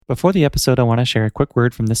Before the episode, I want to share a quick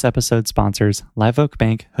word from this episode's sponsors, Live Oak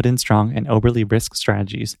Bank, Hood & Strong, and Oberle Risk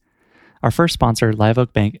Strategies. Our first sponsor, Live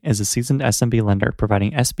Oak Bank, is a seasoned SMB lender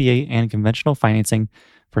providing SBA and conventional financing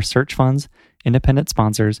for search funds, independent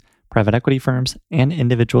sponsors, private equity firms, and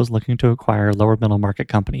individuals looking to acquire lower middle market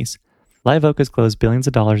companies. Live Oak has closed billions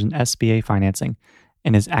of dollars in SBA financing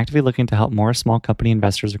and is actively looking to help more small company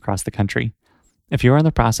investors across the country. If you are in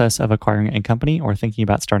the process of acquiring a company or thinking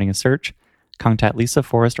about starting a search, contact Lisa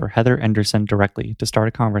Forrest or Heather Enderson directly to start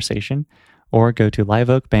a conversation, or go to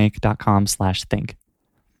liveoakbank.com/think.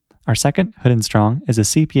 Our second, Hood & Strong, is a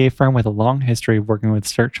CPA firm with a long history of working with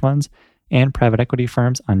search funds and private equity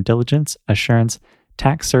firms on diligence, assurance,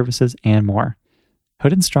 tax services, and more.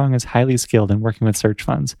 Hood & Strong is highly skilled in working with search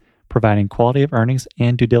funds, providing quality of earnings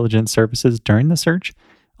and due diligence services during the search,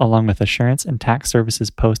 along with assurance and tax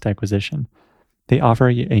services post-acquisition. They offer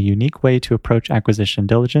a unique way to approach acquisition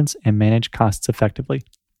diligence and manage costs effectively.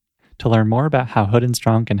 To learn more about how Hood &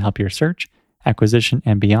 Strong can help your search, acquisition,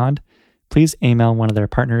 and beyond, please email one of their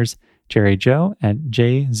partners, Jerry Joe at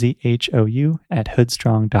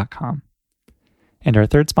jzhou@hoodstrong.com. And our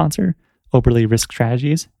third sponsor, Oberle Risk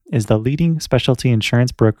Strategies, is the leading specialty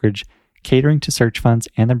insurance brokerage catering to search funds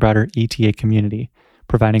and the broader ETA community,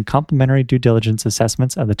 providing complimentary due diligence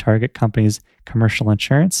assessments of the target company's commercial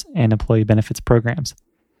insurance and employee benefits programs.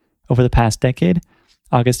 Over the past decade,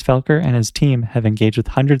 August Felker and his team have engaged with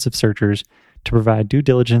hundreds of searchers to provide due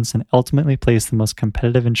diligence and ultimately place the most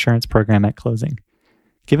competitive insurance program at closing.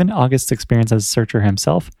 Given August's experience as a searcher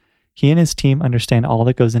himself, he and his team understand all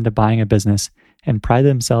that goes into buying a business and pride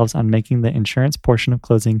themselves on making the insurance portion of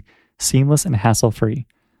closing seamless and hassle-free.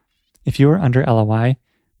 If you are under LOI,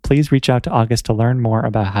 please reach out to August to learn more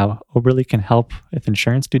about how Oberle can help with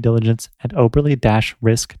insurance due diligence at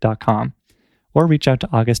oberle-risk.com, or reach out to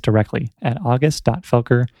August directly at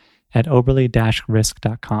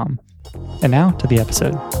august.felker@oberle-risk.com. And now to the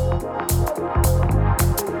episode.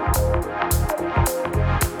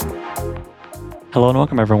 Hello and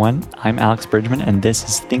welcome everyone. I'm Alex Bridgman and this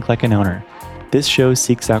is Think Like an Owner. This show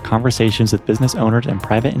seeks out conversations with business owners and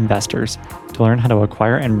private investors to learn how to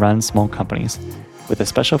acquire and run small companies, with a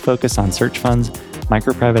special focus on search funds,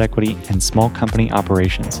 micro-private equity, and small company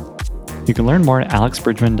operations. You can learn more at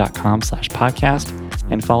alexbridgman.com/podcast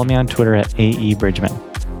and follow me on Twitter at AEBridgman.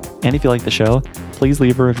 And if you like the show, please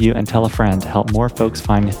leave a review and tell a friend to help more folks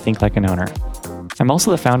find Think Like an Owner. I'm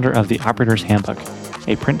also the founder of The Operator's Handbook,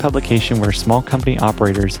 a print publication where small company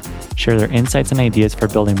operators share their insights and ideas for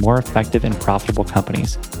building more effective and profitable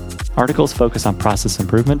companies. Articles focus on process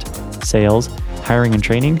improvement, sales, hiring and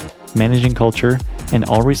training, managing culture, and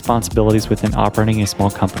all responsibilities within operating a small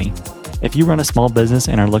company. If you run a small business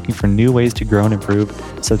and are looking for new ways to grow and improve,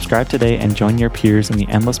 subscribe today and join your peers in the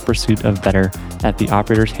endless pursuit of better at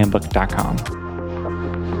theoperatorshandbook.com.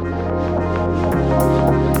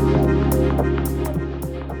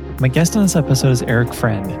 My guest on this episode is Eric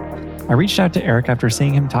Friend. I reached out to Eric after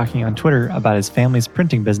seeing him talking on Twitter about his family's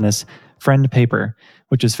printing business, Friend Paper,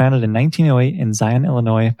 which was founded in 1908 in Zion,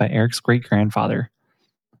 Illinois by Eric's great-grandfather.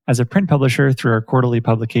 As a print publisher through our quarterly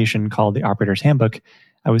publication called The Operator's Handbook,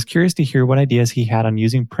 I was curious to hear what ideas he had on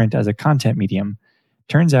using print as a content medium.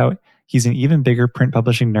 Turns out, he's an even bigger print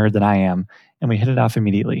publishing nerd than I am, and we hit it off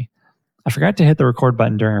immediately. I forgot to hit the record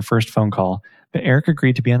button during our first phone call, but Eric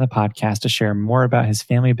agreed to be on the podcast to share more about his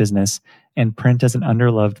family business and print as an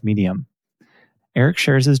underloved medium. Eric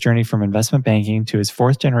shares his journey from investment banking to his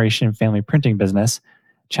fourth-generation family printing business,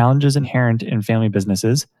 challenges inherent in family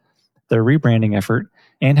businesses, their rebranding effort,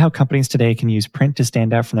 and how companies today can use print to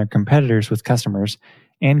stand out from their competitors with customers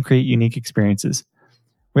and create unique experiences.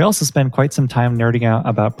 We also spend quite some time nerding out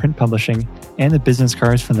about print publishing and the business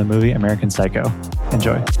cards from the movie American Psycho.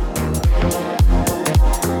 Enjoy.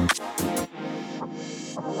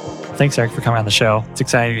 Thanks, Eric, for coming on the show. It's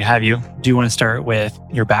exciting to have you. Do you want to start with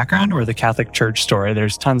your background or the Catholic Church story?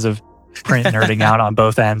 There's tons of print nerding out on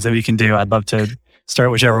both ends that we can do. I'd love to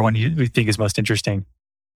start whichever one you think is most interesting.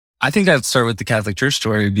 I think I'd start with the Catholic Church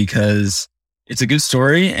story because it's a good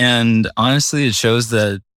story. And honestly, it shows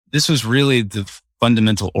that this was really the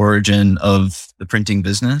fundamental origin of the printing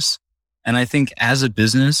business. And I think as a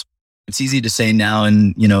business, it's easy to say now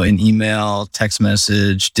in email, text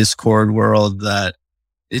message, Discord world that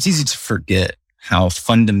it's easy to forget how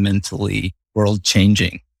fundamentally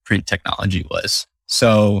world-changing print technology was.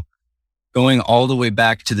 So going all the way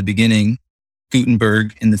back to the beginning,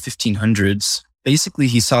 Gutenberg in the 1500s, basically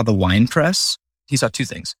he saw the wine press. He saw two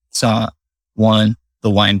things. He saw one, the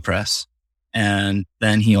wine press. And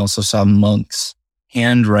then he also saw monks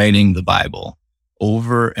handwriting the Bible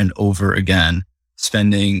over and over again,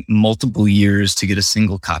 spending multiple years to get a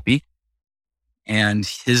single copy. And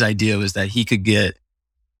his idea was that he could get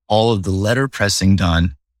all of the letter pressing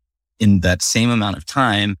done in that same amount of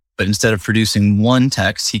time, but instead of producing one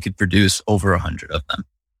text, he could produce over 100 of them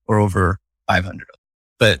or over 500 of them.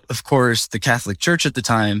 But of course, the Catholic Church at the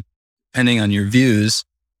time, depending on your views,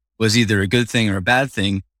 was either a good thing or a bad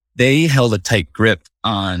thing. They held a tight grip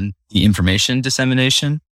on the information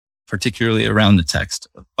dissemination, particularly around the text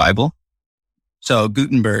of the Bible. So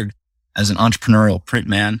Gutenberg, as an entrepreneurial print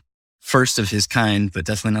man, first of his kind, but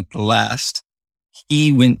definitely not the last,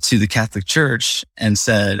 he went to the Catholic Church and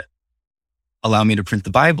said, allow me to print the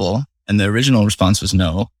Bible. And the original response was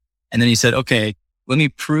no. And then he said, okay, let me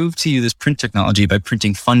prove to you this print technology by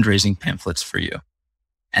printing fundraising pamphlets for you.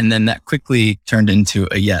 And then that quickly turned into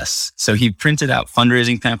a yes. So he printed out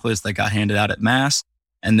fundraising pamphlets that got handed out at Mass.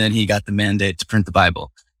 And then he got the mandate to print the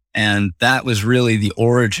Bible. And that was really the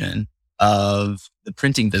origin of the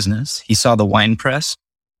printing business. He saw the wine press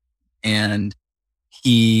and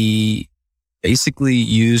he basically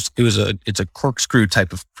used, it's a corkscrew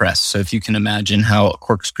type of press. So if you can imagine how a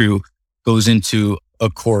corkscrew goes into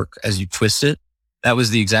a cork as you twist it, that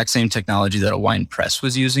was the exact same technology that a wine press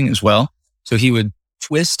was using as well. So he would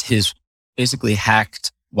twist his basically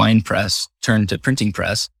hacked wine press turned to printing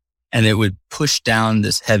press, and it would push down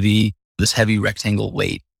this heavy rectangle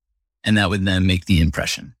weight, and that would then make the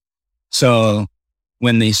impression. So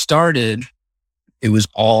when they started, it was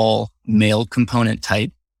all male component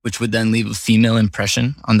type, which would then leave a female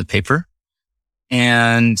impression on the paper.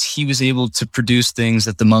 And he was able to produce things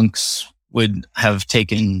that the monks would have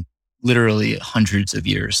taken literally hundreds of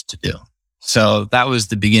years to do. So that was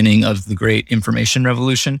the beginning of the great information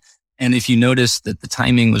revolution. And if you notice that the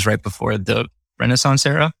timing was right before the Renaissance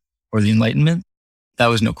era or the Enlightenment, that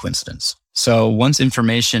was no coincidence. So once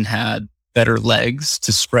information had better legs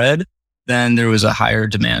to spread, then there was a higher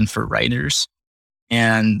demand for writers.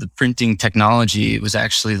 And the printing technology was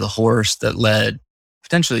actually the horse that led,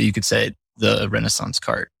 potentially you could say, the Renaissance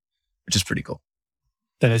cart, which is pretty cool.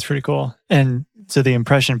 That is pretty cool. And so the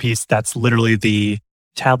impression piece, that's literally the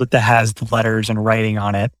tablet that has the letters and writing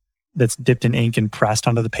on it that's dipped in ink and pressed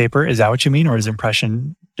onto the paper. Is that what you mean? Or is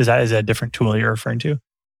that a different tool you're referring to?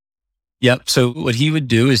 Yep. So what he would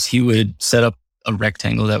do is he would set up a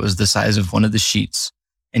rectangle that was the size of one of the sheets,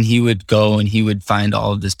 and he would go and he would find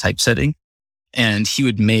all of this typesetting, and he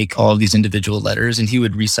would make all of these individual letters, and he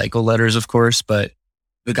would recycle letters, of course, but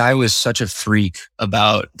the guy was such a freak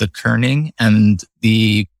about the kerning and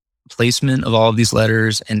the placement of all of these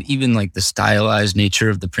letters and even like the stylized nature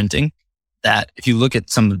of the printing that if you look at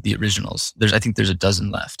some of the originals, I think there's a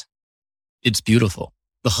dozen left. It's beautiful.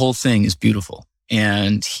 The whole thing is beautiful.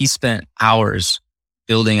 And he spent hours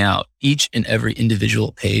building out each and every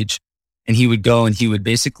individual page. And he would go and he would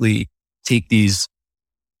basically take these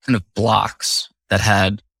kind of blocks that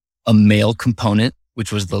had a male component,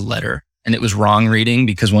 which was the letter. And it was wrong reading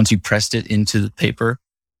because once you pressed it into the paper,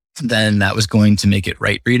 then that was going to make it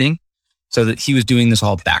right reading. So that he was doing this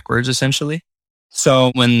all backwards, essentially.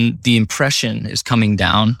 So when the impression is coming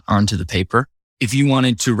down onto the paper, if you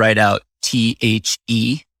wanted to write out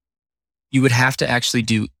THE, you would have to actually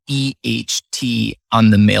do EHT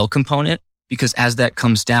on the male component, because as that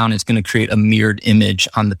comes down, it's going to create a mirrored image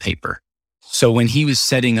on the paper. So when he was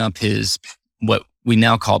setting up his, what we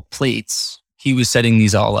now call plates, he was setting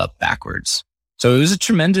these all up backwards. So it was a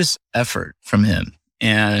tremendous effort from him.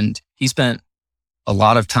 And he spent a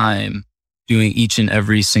lot of time doing each and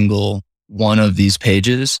every single one of these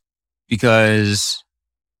pages, because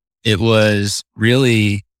it was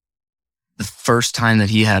really the first time that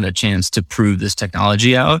he had a chance to prove this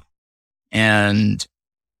technology out. And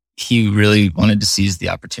he really wanted to seize the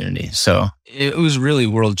opportunity. So it was really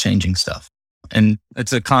world-changing stuff. And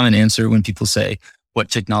it's a common answer when people say, what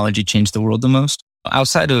technology changed the world the most?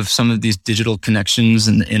 Outside of some of these digital connections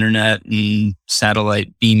and the internet and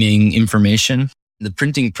satellite beaming information, the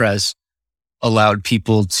printing press allowed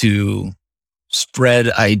people to spread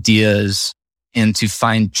ideas and to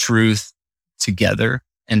find truth together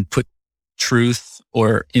and put truth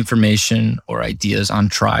or information or ideas on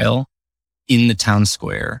trial in the town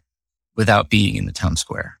square without being in the town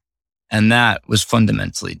square. And that was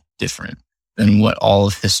fundamentally different than what all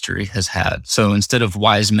of history has had. So instead of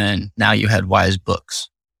wise men, now you had wise books.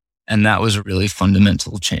 And that was a really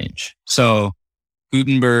fundamental change. So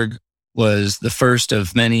Gutenberg was the first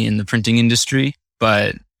of many in the printing industry,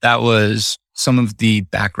 but that was some of the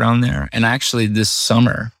background there. And actually this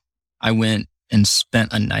summer, I went and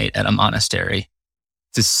spent a night at a monastery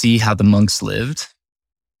to see how the monks lived.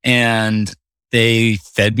 And they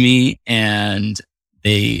fed me and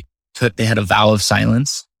they had a vow of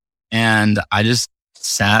silence. And I just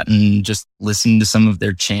sat and just listened to some of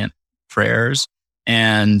their chant prayers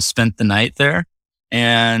and spent the night there.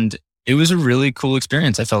 And it was a really cool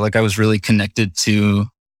experience. I felt like I was really connected to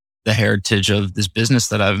the heritage of this business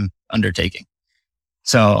that I'm undertaking.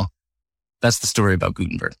 So that's the story about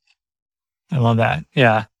Gutenberg. I love that.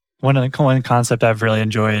 Yeah. One concept I've really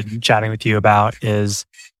enjoyed chatting with you about is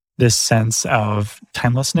this sense of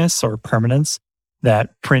timelessness or permanence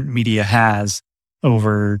that print media has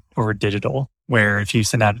over digital, where if you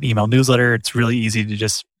send out an email newsletter, it's really easy to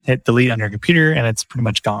just hit delete on your computer and it's pretty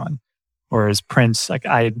much gone. Whereas prints, like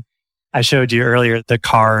I showed you earlier, the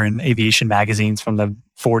car and aviation magazines from the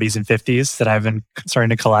 40s and 50s that I've been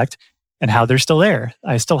starting to collect and how they're still there.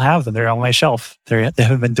 I still have them. They're on my shelf. They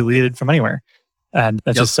haven't been deleted from anywhere. And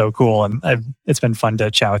that's just so cool. And it's been fun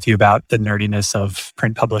to chat with you about the nerdiness of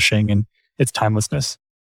print publishing and its timelessness.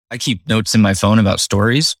 I keep notes in my phone about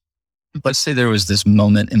stories. Let's say there was this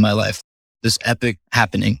moment in my life, this epic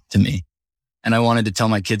happening to me, and I wanted to tell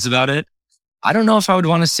my kids about it. I don't know if I would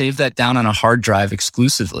want to save that down on a hard drive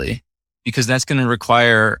exclusively, because that's going to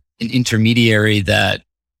require an intermediary that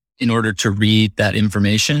in order to read that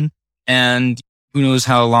information. And who knows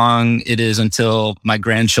how long it is until my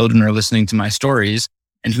grandchildren are listening to my stories.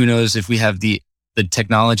 And who knows if we have the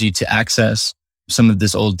technology to access some of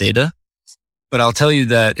this old data. But I'll tell you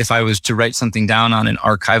that if I was to write something down on an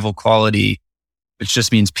archival quality, which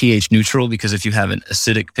just means pH neutral, because if you have an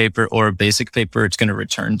acidic paper or a basic paper, it's going to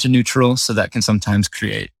return to neutral. So that can sometimes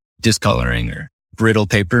create discoloring or brittle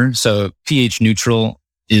paper. So pH neutral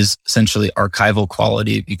is essentially archival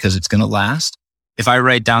quality because it's going to last. If I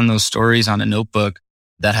write down those stories on a notebook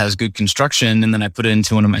that has good construction and then I put it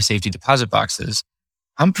into one of my safety deposit boxes,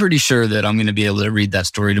 I'm pretty sure that I'm going to be able to read that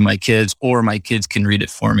story to my kids, or my kids can read it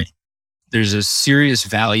for me. There's a serious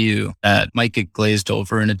value that might get glazed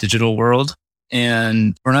over in a digital world.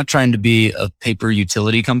 And we're not trying to be a paper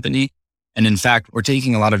utility company. And in fact, we're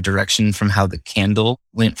taking a lot of direction from how the candle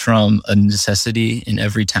went from a necessity in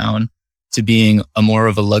every town to being a more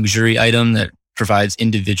of a luxury item that provides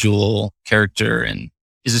individual character and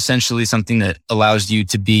is essentially something that allows you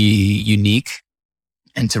to be unique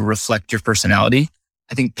and to reflect your personality.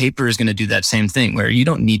 I think paper is going to do that same thing, where you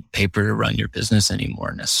don't need paper to run your business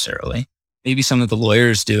anymore necessarily. Maybe some of the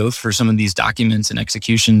lawyers do for some of these documents and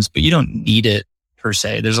executions, but you don't need it per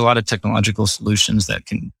se. There's a lot of technological solutions that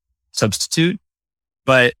can substitute,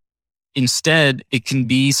 but instead it can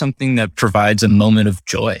be something that provides a moment of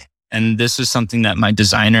joy. And this is something that my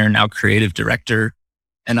designer, now creative director,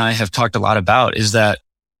 and I have talked a lot about, is that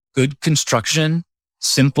good construction,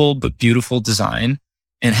 simple but beautiful design,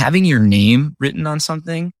 and having your name written on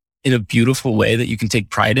something in a beautiful way that you can take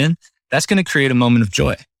pride in, that's going to create a moment of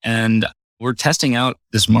joy. And we're testing out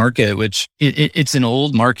this market, which it's an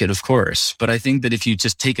old market, of course, but I think that if you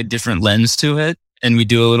just take a different lens to it and we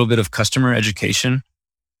do a little bit of customer education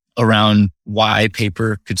around why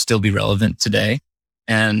paper could still be relevant today,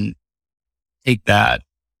 and take that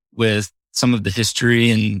with some of the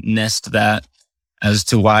history and nest that as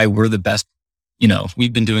to why we're the best. You know,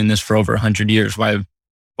 we've been doing this for over 100 years. Why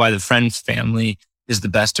the Friends family is the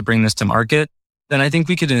best to bring this to market. Then I think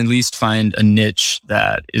we could at least find a niche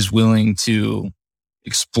that is willing to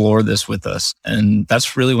explore this with us. And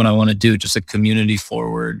that's really what I want to do. Just a community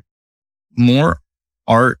forward, more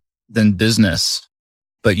art than business,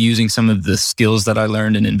 but using some of the skills that I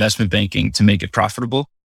learned in investment banking to make it profitable,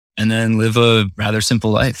 and then live a rather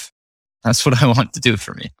simple life. That's what I want to do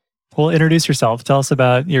for me. Well, introduce yourself. Tell us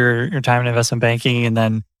about your time in investment banking and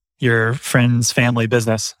then your Friends family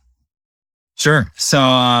business. Sure. So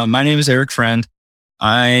my name is Eric Friend.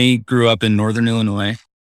 I grew up in Northern Illinois,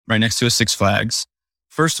 right next to a Six Flags.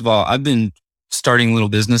 First of all, I've been starting little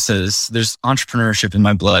businesses. There's entrepreneurship in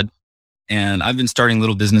my blood. And I've been starting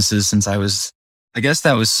little businesses since I was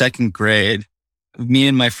second grade. Me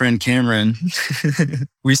and my friend Cameron,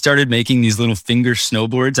 we started making these little finger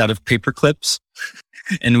snowboards out of paper clips,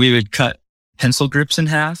 and we would cut pencil grips in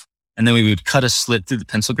half, and then we would cut a slit through the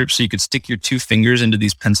pencil grips so you could stick your two fingers into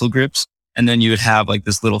these pencil grips, and then you would have like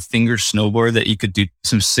this little finger snowboard that you could do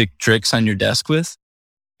some sick tricks on your desk with.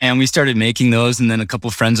 And we started making those, and then a couple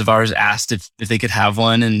of friends of ours asked if they could have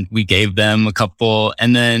one, and we gave them a couple,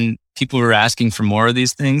 and then people were asking for more of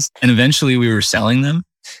these things, and eventually we were selling them.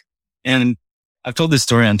 And I've told this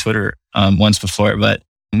story on Twitter once before, but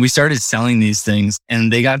we started selling these things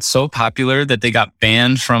and they got so popular that they got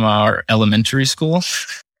banned from our elementary school.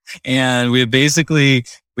 And we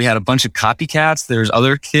had a bunch of copycats. There's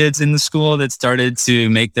other kids in the school that started to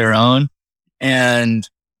make their own. And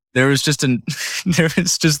there was just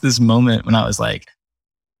this moment when I was like,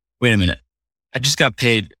 wait a minute, I just got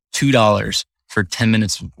paid $2 for 10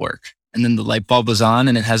 minutes of work. And then the light bulb was on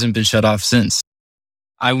and it hasn't been shut off since.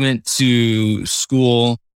 I went to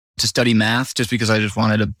school to study math just because I just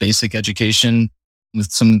wanted a basic education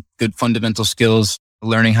with some good fundamental skills,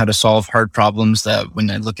 learning how to solve hard problems that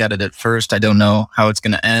when I look at it at first, I don't know how it's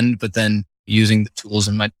going to end, but then using the tools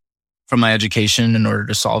from my education in order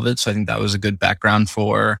to solve it. So I think that was a good background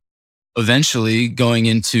for eventually going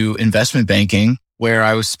into investment banking, where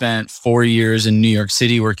I was spent 4 years in New York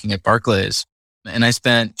City working at Barclays. And I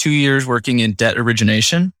spent 2 years working in debt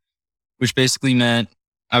origination, which basically meant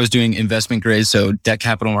I was doing investment grade, so debt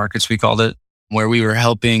capital markets, we called it, where we were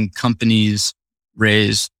helping companies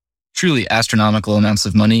raise truly astronomical amounts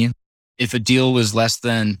of money. If a deal was less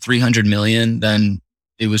than 300 million, then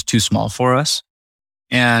it was too small for us.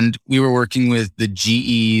 And we were working with the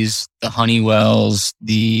GEs, the Honeywells,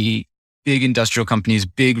 the big industrial companies,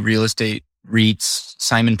 big real estate REITs,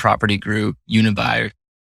 Simon Property Group, Unibail,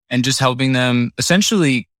 and just helping them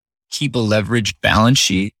essentially keep a leveraged balance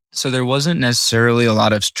sheet. So there wasn't necessarily a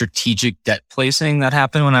lot of strategic debt placing that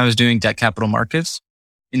happened when I was doing debt capital markets.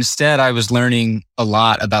 Instead, I was learning a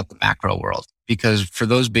lot about the macro world, because for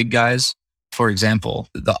those big guys, for example,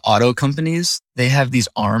 the auto companies, they have these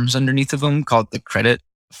arms underneath of them called the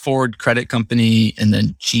Ford Credit Company, and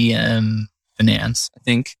then GM Finance, I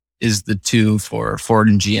think, is the two for Ford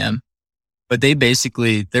and GM. But they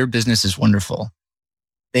basically, their business is wonderful.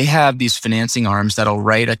 They have these financing arms that'll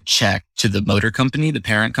write a check to the motor company, the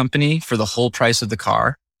parent company, for the whole price of the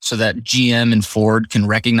car, so that GM and Ford can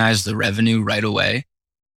recognize the revenue right away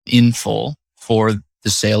in full for the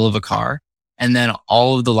sale of a car. And then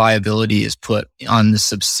all of the liability is put on the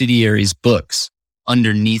subsidiary's books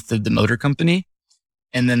underneath of the motor company.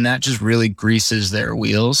 And then that just really greases their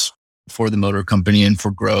wheels for the motor company and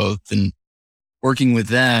for growth. And working with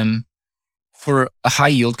them, for a high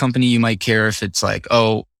yield company, you might care if it's like,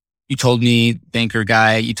 oh, you told me, banker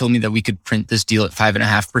guy, you told me that we could print this deal at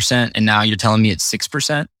 5.5%, and now you're telling me it's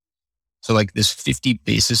 6%. So like this 50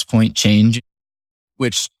 basis point change,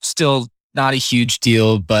 which still not a huge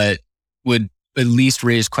deal, but would at least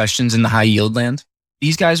raise questions in the high yield land.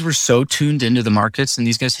 These guys were so tuned into the markets, and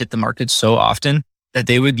these guys hit the markets so often that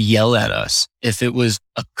they would yell at us if it was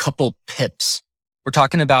a couple pips. We're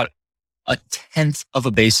talking about 1/10 of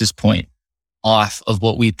a basis point off of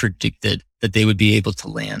what we predicted that they would be able to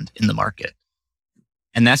land in the market.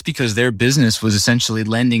 And that's because their business was essentially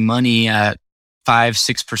lending money at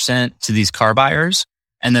 5-6% to these car buyers,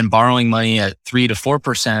 and then borrowing money at 3 to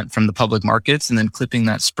 4% from the public markets, and then clipping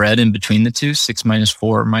that spread in between the two, 6 minus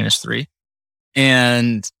 4 minus 3.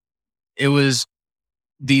 And it was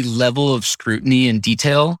the level of scrutiny and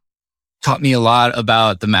detail taught me a lot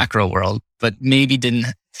about the macro world, but maybe didn't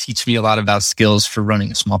teach me a lot about skills for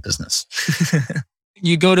running a small business.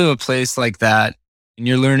 You go to a place like that and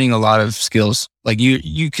you're learning a lot of skills. Like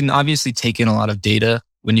you can obviously take in a lot of data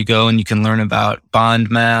when you go, and you can learn about bond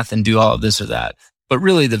math and do all of this or that. But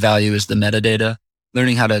really the value is the metadata,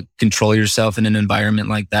 learning how to control yourself in an environment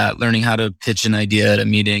like that, learning how to pitch an idea at a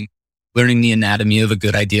meeting, learning the anatomy of a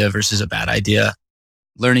good idea versus a bad idea,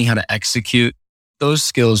 learning how to execute. Those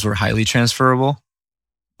skills were highly transferable.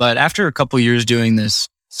 But after a couple of years doing this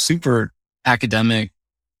super academic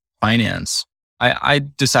finance, I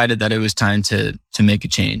decided that it was time to make a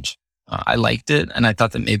change. I liked it, and I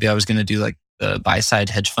thought that maybe I was going to do like the buy-side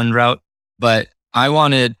hedge fund route, but I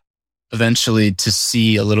wanted eventually to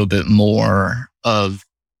see a little bit more of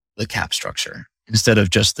the cap structure instead of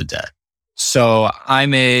just the debt. So I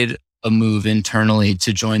made a move internally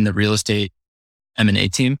to join the real estate M&A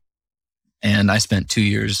team, and I spent 2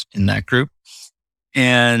 years in that group.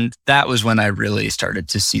 And that was when I really started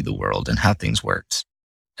to see the world and how things worked,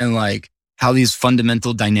 and like how these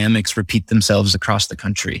fundamental dynamics repeat themselves across the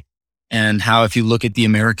country, and how if you look at the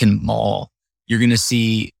American mall, you're going to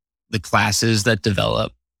see the classes that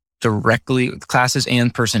develop directly, classes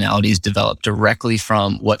and personalities develop directly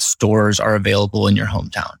from what stores are available in your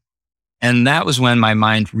hometown. And that was when my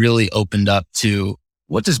mind really opened up to,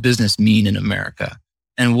 what does business mean in America?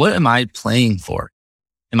 And what am I playing for?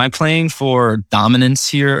 Am I playing for dominance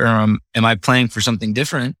here, or am I playing for something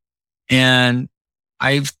different? And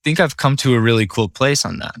I think I've come to a really cool place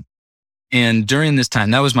on that. And during this time,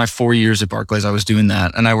 that was my 4 years at Barclays, I was doing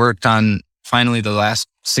that. And I worked on, finally, the last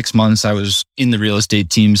 6 months, I was in the real estate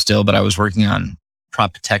team still, but I was working on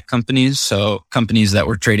prop tech companies. So companies that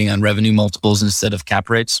were trading on revenue multiples instead of cap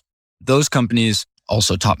rates. Those companies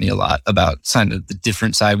also taught me a lot about kind of the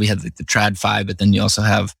different side. We had the TradFi, but then you also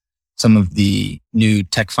have some of the new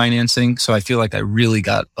tech financing. So I feel like I really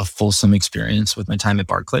got a fulsome experience with my time at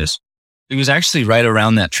Barclays. It was actually right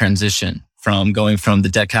around that transition from going from the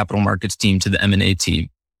debt capital markets team to the M&A team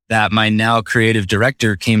that my now creative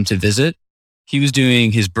director came to visit. He was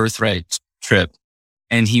doing his birthright trip,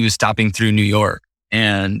 and he was stopping through New York,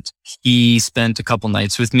 and he spent a couple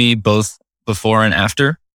nights with me, both before and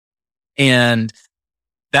after. And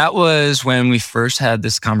that was when we first had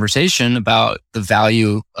this conversation about the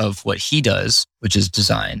value of what he does, which is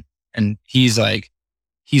design. And he's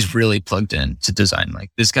really plugged in to design. Like,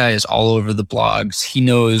 this guy is all over the blogs. He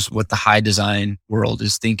knows what the high design world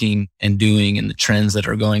is thinking and doing and the trends that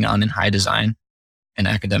are going on in high design and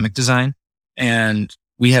academic design. And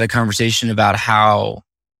we had a conversation about how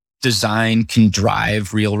design can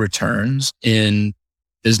drive real returns in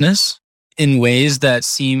business in ways that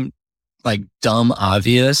seem like dumb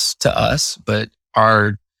obvious to us, but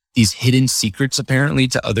are these hidden secrets apparently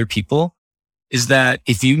to other people. Is that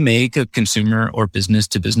if you make a consumer or business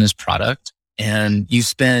to business product and you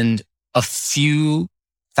spend a few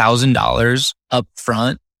 $1,000s up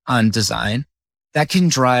front on design, that can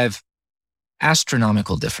drive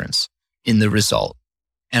astronomical difference in the result.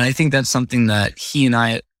 And I think that's something that he and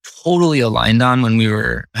I totally aligned on when we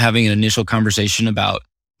were having an initial conversation about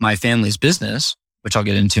my family's business, which I'll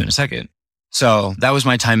get into in a second. So that was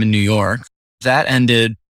my time in New York. That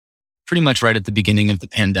ended pretty much right at the beginning of the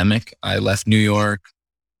pandemic. I left New York.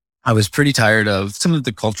 I was pretty tired of some of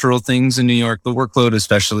the cultural things in New York, the workload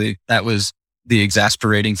especially. That was the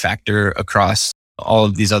exasperating factor across all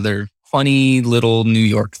of these other funny little New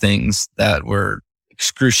York things that were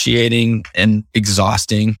excruciating and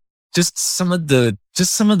exhausting. Just some of the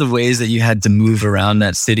ways that you had to move around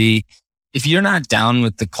that city. If you're not down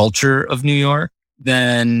with the culture of New York,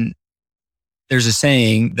 then there's a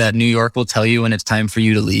saying that New York will tell you when it's time for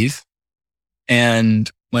you to leave. And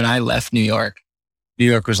when I left New York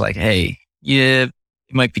was like, hey, yeah,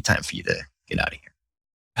 it might be time for you to get out of here.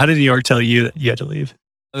 How did New York tell you that you had to leave?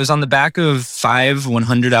 It was on the back of 5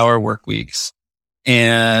 100-hour work weeks.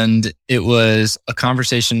 And it was a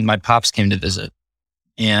conversation. My pops came to visit,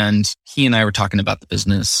 and he and I were talking about the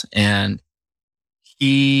business, and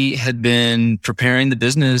he had been preparing the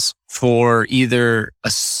business for either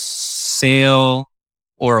a sale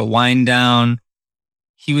or a wind down.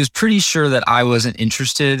 He was pretty sure that I wasn't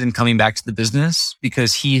interested in coming back to the business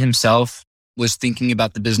because he himself was thinking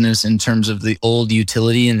about the business in terms of the old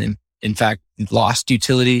utility and in fact, lost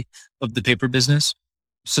utility of the paper business.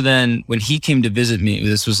 So then when he came to visit me,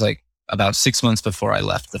 this was like about 6 months before I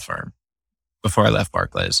left the firm, before I left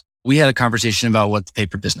Barclays, we had a conversation about what the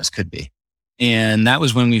paper business could be. And that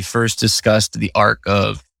was when we first discussed the arc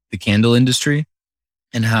of the candle industry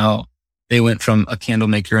and how they went from a candle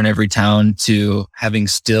maker in every town to having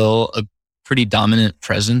still a pretty dominant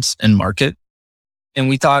presence and market. And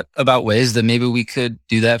we thought about ways that maybe we could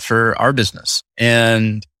do that for our business.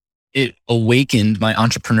 And it awakened my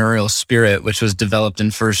entrepreneurial spirit, which was developed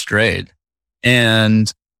in first grade. And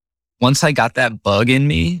once I got that bug in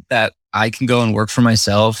me that I can go and work for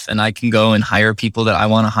myself and I can go and hire people that I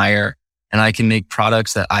want to hire and I can make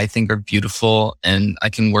products that I think are beautiful and I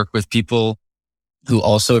can work with people who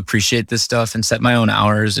also appreciate this stuff and set my own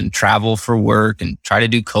hours and travel for work and try to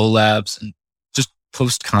do collabs and just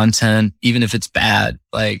post content, even if it's bad.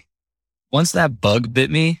 Like, once that bug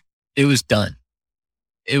bit me, it was done.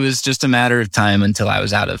 It was just a matter of time until I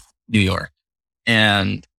was out of New York.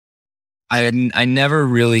 And I never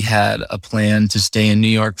really had a plan to stay in New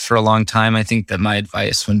York for a long time. I think that my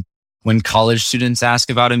advice when college students ask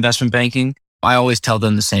about investment banking, I always tell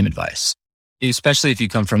them the same advice, especially if you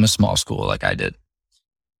come from a small school like I did.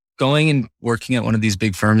 Going and working at one of these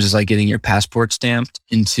big firms is like getting your passport stamped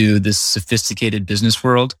into this sophisticated business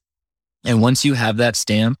world. And once you have that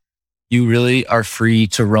stamp, you really are free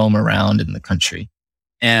to roam around in the country.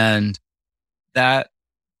 And that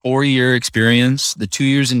 4-year experience, the 2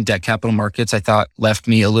 years in debt capital markets, I thought left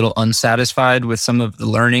me a little unsatisfied with some of the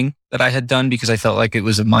learning that I had done because I felt like it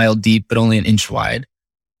was a mile deep, but only an inch wide.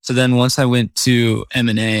 So then once I went to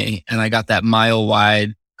M&A and I got that mile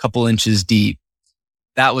wide, couple inches deep,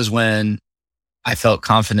 that was when I felt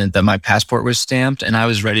confident that my passport was stamped and I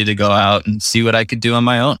was ready to go out and see what I could do on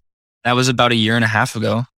my own. That was about 1.5 years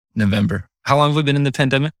ago, November. How long have we been in the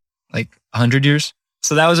pandemic? Like 100 years?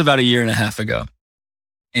 So that was about 1.5 years ago.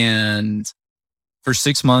 And for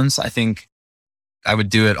 6 months, I think I would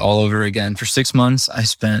do it all over again. For 6 months, I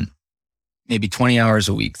spent maybe 20 hours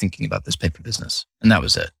a week thinking about this paper business. And that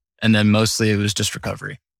was it. And then mostly it was just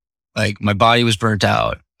recovery. Like, my body was burnt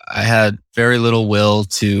out. I had very little will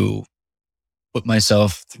to put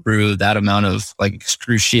myself through that amount of like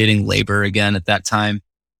excruciating labor again at that time.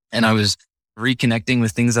 And I was reconnecting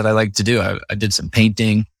with things that I like to do. I did some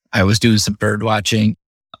painting. I was doing some bird watching.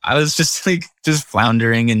 I was just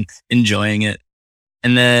floundering and enjoying it.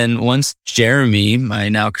 And then once Jeremy, my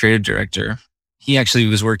now creative director, he actually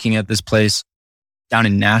was working at this place down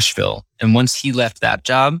in Nashville. And once he left that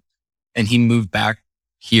job and he moved back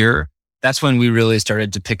here, that's when we really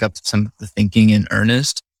started to pick up some of the thinking in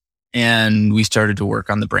earnest. And we started to work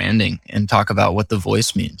on the branding and talk about what the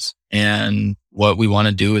voice means and what we want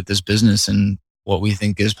to do with this business and what we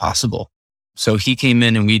think is possible. So he came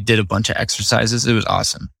in and we did a bunch of exercises. It was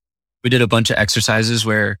awesome. We did a bunch of exercises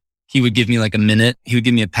where he would give me like a minute. He would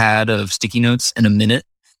give me a pad of sticky notes and a minute.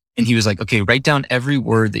 And he was like, okay, write down every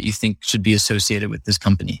word that you think should be associated with this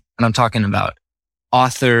company. And I'm talking about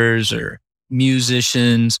authors or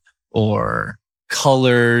musicians or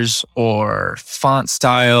colors or font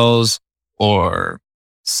styles or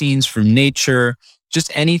scenes from nature,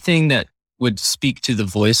 just anything that would speak to the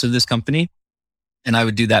voice of this company. And I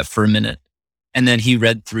would do that for a minute. And then he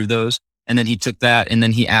read through those. And then he took that and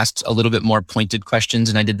then he asked a little bit more pointed questions.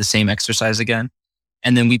 And I did the same exercise again.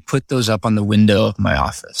 And then we put those up on the window of my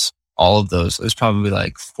office. All of those. It was probably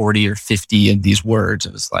like 40 or 50 of these words.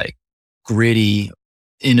 It was like gritty,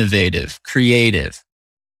 innovative, creative,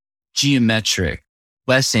 geometric,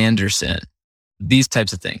 Wes Anderson, these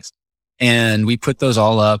types of things. And we put those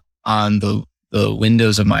all up on the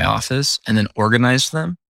windows of my office and then organized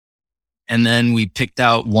them. And then we picked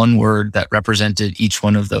out one word that represented each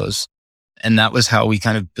one of those. And that was how we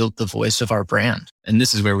kind of built the voice of our brand. And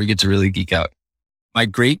this is where we get to really geek out. My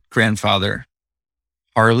great grandfather,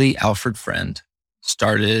 Harley Alfred Friend,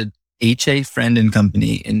 started H.A. Friend and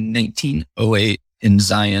Company in 1908 in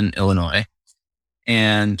Zion, Illinois.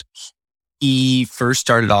 And he first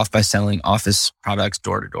started off by selling office products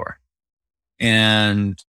door to door.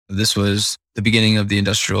 And this was the beginning of the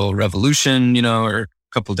Industrial Revolution, or a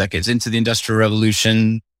couple decades into the Industrial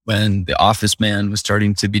Revolution when the office man was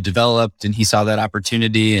starting to be developed, and he saw that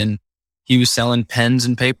opportunity and he was selling pens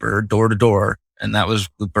and paper door to door. And that was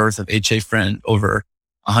the birth of H.A. Friend over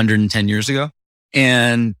 110 years ago.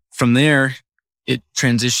 And from there, it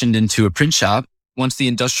transitioned into a print shop. Once the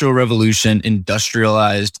Industrial Revolution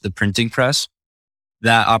industrialized the printing press,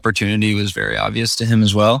 that opportunity was very obvious to him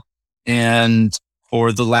as well. And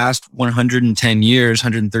for the last 110 years,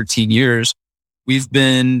 113 years, we've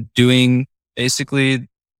been doing basically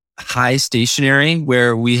high stationery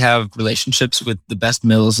where we have relationships with the best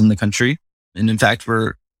mills in the country. And in fact,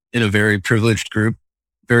 we're in a very privileged group,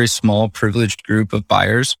 very small privileged group of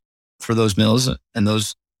buyers for those mills. And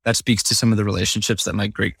that speaks to some of the relationships that my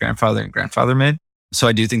great grandfather and grandfather made. So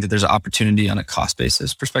I do think that there's an opportunity on a cost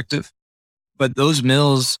basis perspective. But those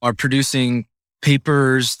mills are producing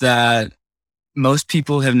papers that most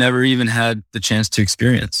people have never even had the chance to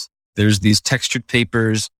experience. There's these textured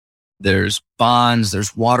papers, there's bonds,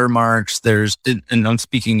 there's watermarks, and I'm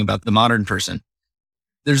speaking about the modern person.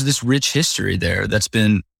 There's this rich history there that's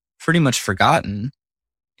been pretty much forgotten.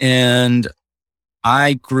 And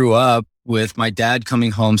I grew up with my dad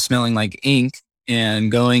coming home smelling like ink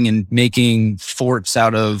and going and making forts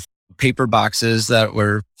out of paper boxes that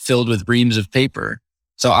were filled with reams of paper.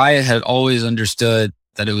 So I had always understood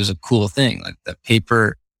that it was a cool thing, like that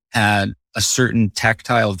paper had a certain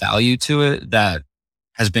tactile value to it that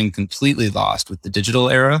has been completely lost with the digital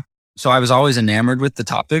era. So I was always enamored with the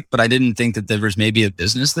topic, but I didn't think that there was maybe a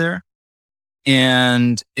business there.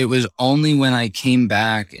 And it was only when I came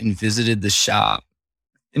back and visited the shop,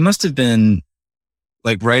 it must have been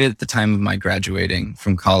like right at the time of my graduating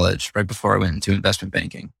from college, right before I went into investment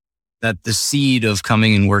banking, that the seed of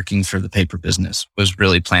coming and working for the paper business was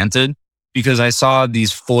really planted, because I saw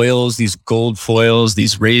these foils, these gold foils,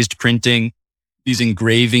 these raised printing, these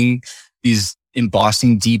engraving, these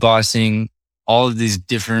embossing, debossing, all of these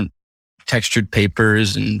different textured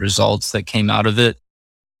papers and results that came out of it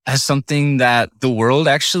as something that the world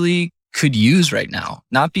actually could use right now.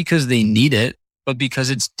 Not because they need it, but because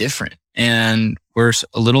it's different. And we're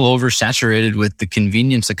a little oversaturated with the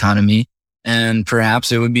convenience economy. And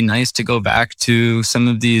perhaps it would be nice to go back to some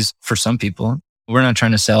of these, for some people. We're not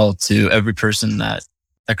trying to sell to every person that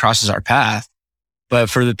crosses our path. But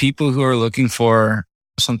for the people who are looking for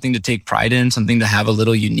something to take pride in, something to have a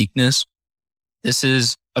little uniqueness, this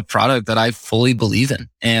is a product that I fully believe in.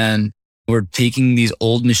 And we're taking these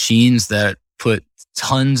old machines that put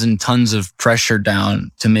tons and tons of pressure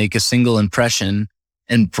down to make a single impression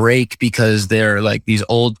and break because they're like these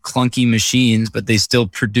old clunky machines, but they still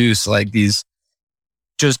produce like these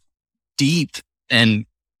just deep and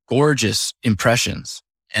gorgeous impressions.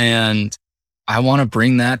 And I want to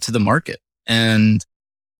bring that to the market. And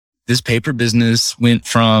this paper business went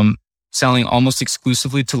from selling almost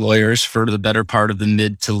exclusively to lawyers for the better part of the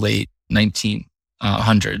mid to late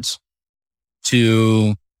 1900s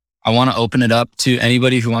to I want to open it up to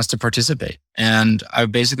anybody who wants to participate. And I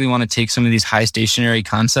basically want to take some of these high stationary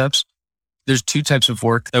concepts. There's two types of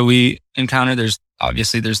work that we encounter. There's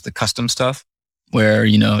obviously there's the custom stuff where,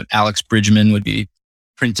 Alex Bridgman would be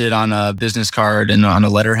printed on a business card and on a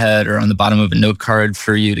letterhead or on the bottom of a note card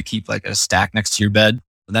for you to keep like a stack next to your bed.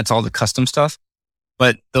 That's all the custom stuff.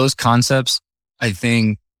 But those concepts, I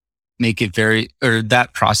think, that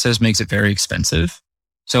process makes it very expensive.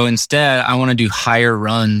 So instead, I want to do higher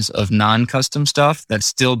runs of non-custom stuff that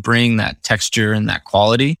still bring that texture and that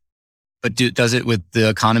quality, but does it with the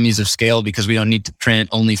economies of scale, because we don't need to print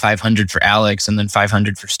only 500 for Alex and then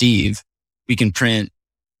 500 for Steve. We can print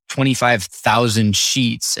 25,000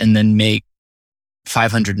 sheets and then make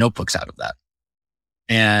 500 notebooks out of that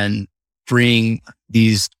and bring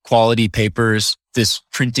these quality papers, this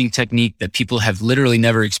printing technique that people have literally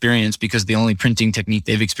never experienced, because the only printing technique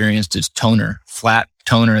they've experienced is toner, flat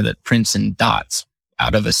toner that prints in dots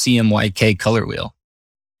out of a CMYK color wheel.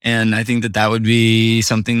 And I think that would be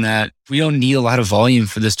something that we don't need a lot of volume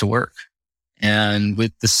for this to work. And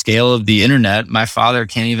with the scale of the internet, my father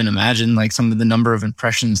can't even imagine like some of the number of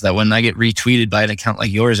impressions that when I get retweeted by an account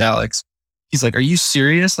like yours, Alex, he's like, are you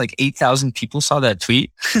serious? Like 8,000 people saw that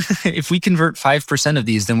tweet. If we convert 5% of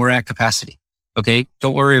these, then we're at capacity. Okay.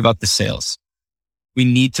 Don't worry about the sales. We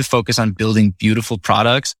need to focus on building beautiful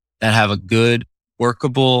products that have a good,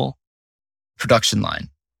 workable production line,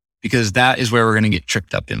 because that is where we're going to get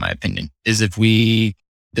tripped up, in my opinion, is if we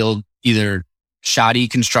build either shoddy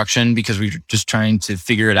construction because we're just trying to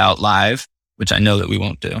figure it out live, which I know that we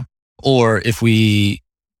won't do, or if we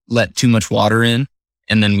let too much water in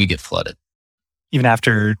and then we get flooded. Even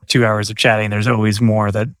after 2 hours of chatting, there's always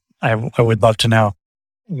more that I would love to know.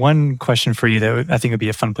 One question for you that I think would be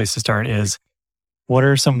a fun place to start is, what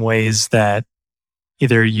are some ways that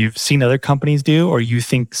either you've seen other companies do or you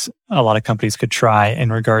think a lot of companies could try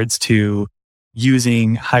in regards to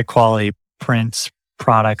using high quality print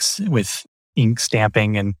products with ink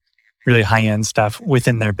stamping and really high end stuff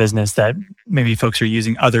within their business that maybe folks are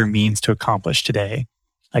using other means to accomplish today?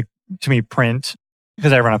 Like, to me, print,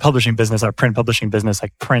 because I run a publishing business, our print publishing business,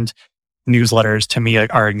 like print newsletters to me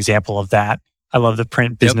are an example of that. I love the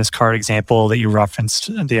print business card example that you referenced,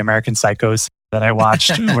 the American Psychos that I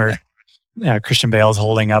watched, where Christian Bale's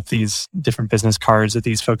holding up these different business cards that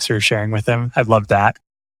these folks are sharing with them. I love that.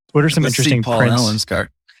 What are some interesting Paul prints? Allen's card.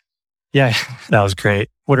 Yeah, that was great.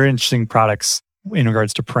 What are interesting products in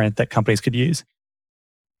regards to print that companies could use?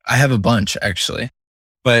 I have a bunch, actually.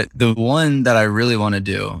 But the one that I really want to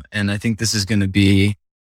do, and I think this is going to be,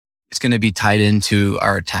 it's going to be tied into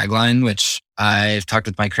our tagline, which I've talked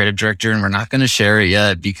with my creative director, and we're not going to share it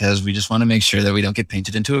yet because we just want to make sure that we don't get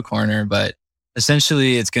painted into a corner. But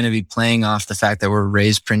essentially, it's going to be playing off the fact that we're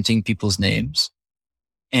raised printing people's names.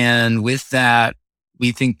 And with that,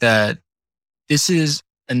 we think that this is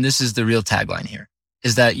the real tagline here,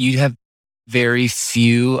 is that you have very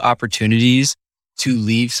few opportunities to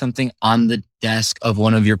leave something on the desk of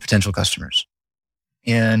one of your potential customers.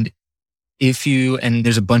 And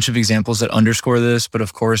there's a bunch of examples that underscore this, but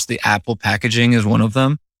of course the Apple packaging is one of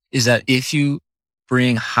them, is that if you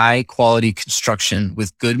bring high quality construction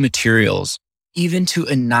with good materials, even to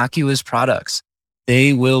innocuous products,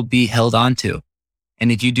 they will be held onto.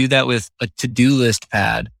 And if you do that with a to-do list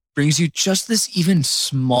pad, brings you just this even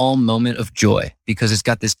small moment of joy, because it's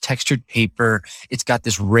got this textured paper. It's got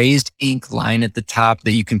this raised ink line at the top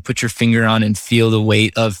that you can put your finger on and feel the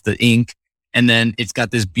weight of the ink. And then it's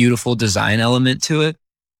got this beautiful design element to it.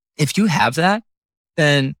 If you have that,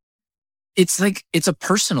 then it's a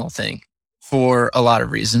personal thing for a lot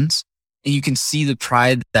of reasons. And you can see the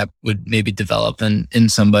pride that would maybe develop in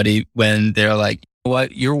somebody when they're like,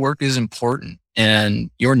 what, your work is important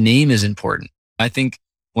and your name is important. I think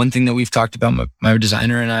one thing that we've talked about, my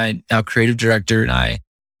designer and I, now creative director and I,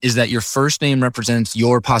 is that your first name represents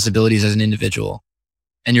your possibilities as an individual.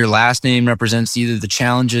 And your last name represents either the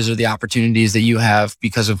challenges or the opportunities that you have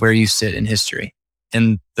because of where you sit in history.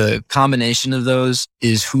 And the combination of those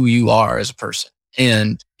is who you are as a person.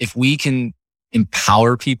 And if we can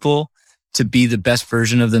empower people to be the best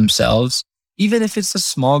version of themselves, even if it's a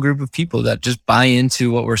small group of people that just buy into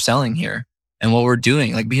what we're selling here and what we're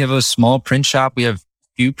doing. Like, we have a small print shop. We have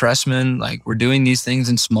few pressmen. Like, we're doing these things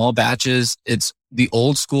in small batches. It's the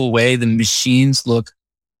old school way. The machines look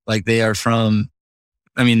like they are from,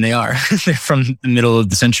 they are. They're from the middle of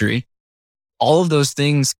the century. All of those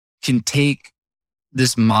things can take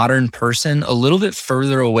this modern person a little bit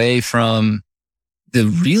further away from the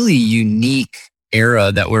really unique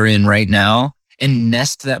era that we're in right now and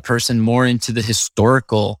nest that person more into the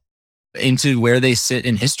historical, into where they sit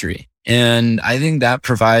in history. And I think that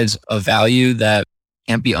provides a value that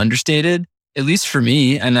can't be understated, at least for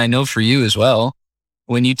me. And I know for you as well.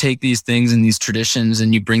 When you take these things and these traditions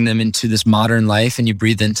and you bring them into this modern life and you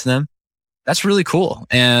breathe into them, that's really cool.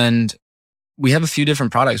 And we have a few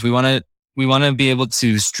different products. We want to be able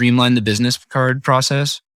to streamline the business card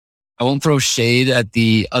process. I won't throw shade at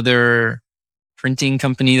the other printing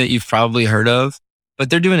company that you've probably heard of, but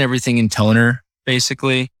they're doing everything in toner,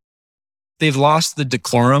 basically. They've lost the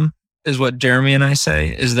decorum, is what Jeremy and I say,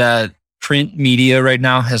 is that print media right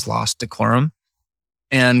now has lost decorum.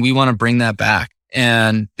 And we want to bring that back.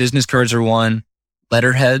 And business cards are one.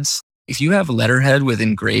 Letterheads. If you have a letterhead with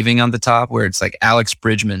engraving on the top where it's like Alex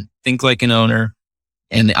Bridgman, think like an owner,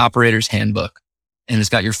 and the operator's handbook, and it's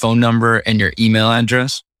got your phone number and your email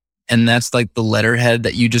address, and that's like the letterhead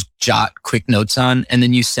that you just jot quick notes on, and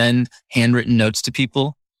then you send handwritten notes to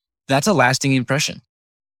people, that's a lasting impression.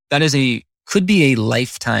 That could be a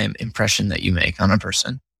lifetime impression that you make on a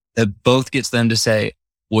person that both gets them to say,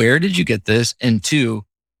 where did you get this? And two,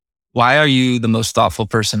 why are you the most thoughtful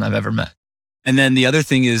person I've ever met? And then the other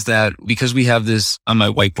thing is that because we have this on my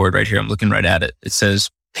whiteboard right here, I'm looking right at it. It says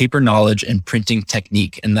paper knowledge and printing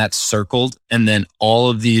technique, and that's circled. And then all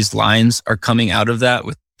of these lines are coming out of that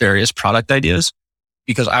with various product ideas,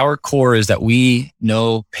 because our core is that we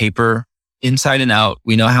know paper inside and out.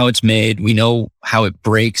 We know how it's made. We know how it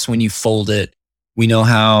breaks when you fold it. We know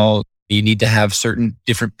how you need to have certain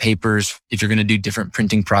different papers if you're going to do different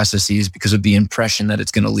printing processes because of the impression that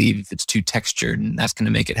it's going to leave if it's too textured, and that's going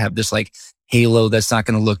to make it have this like halo that's not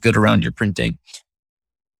going to look good around your printing.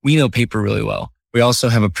 We know paper really well. We also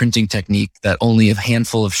have a printing technique that only a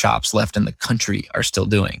handful of shops left in the country are still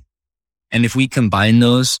doing. And if we combine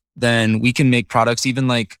those, then we can make products even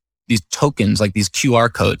like these tokens, like these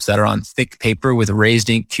QR codes that are on thick paper with a raised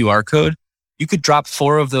ink QR code. You could drop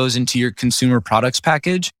 4 of those into your consumer products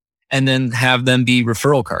package and then have them be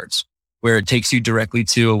referral cards where it takes you directly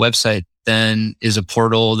to a website, then is a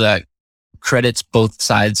portal that credits both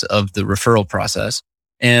sides of the referral process.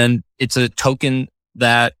 And it's a token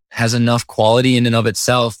that has enough quality in and of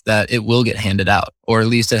itself that it will get handed out, or at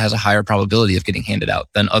least it has a higher probability of getting handed out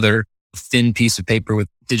than other thin piece of paper with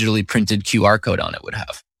digitally printed QR code on it would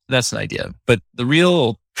have. That's an idea. But the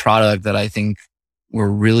real product that I think we're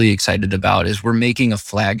really excited about is we're making a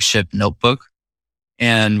flagship notebook,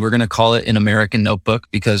 and we're going to call it an American notebook,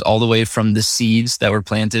 because all the way from the seeds that were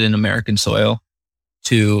planted in American soil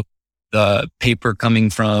to the paper coming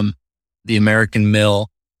from the American mill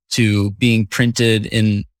to being printed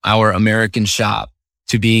in our American shop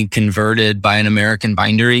to being converted by an American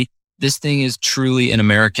bindery, this thing is truly an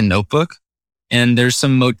American notebook. And there's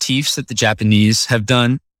some motifs that the Japanese have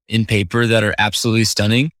done in paper that are absolutely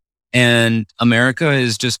stunning. And America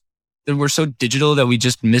is just, we're so digital that we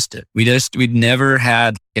just missed it. We'd never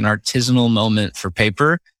had an artisanal moment for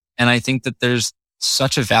paper. And I think that there's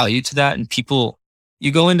such a value to that. And people,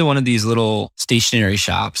 you go into one of these little stationery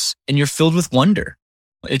shops and you're filled with wonder.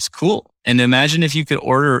 It's cool. And imagine if you could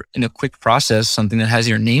order in a quick process something that has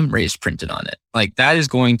your name raised printed on it. Like that is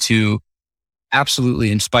going to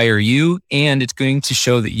absolutely inspire you. And it's going to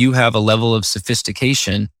show that you have a level of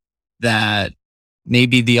sophistication that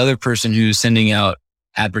maybe the other person who's sending out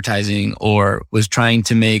advertising or was trying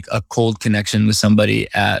to make a cold connection with somebody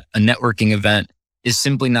at a networking event is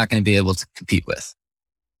simply not going to be able to compete with.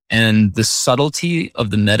 And the subtlety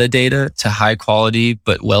of the metadata to high quality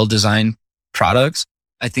but well-designed products,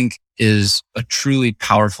 I think is a truly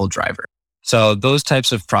powerful driver. So those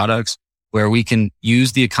types of products where we can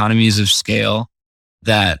use the economies of scale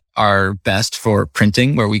that are best for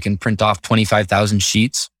printing, where we can print off 25,000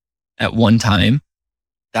 sheets at one time,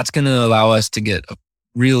 that's going to allow us to get a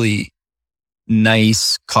really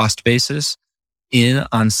nice cost basis in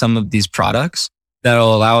on some of these products that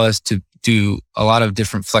will allow us to do a lot of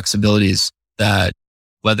different flexibilities, that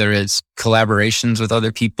whether it's collaborations with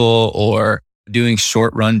other people or doing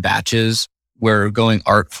short run batches where we're going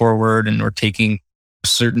art forward and we're taking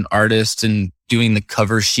certain artists and doing the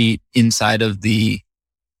cover sheet inside of the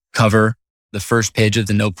cover, the first page of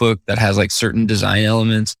the notebook that has like certain design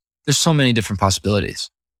elements. There's so many different possibilities.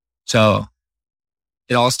 So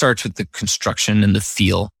it all starts with the construction and the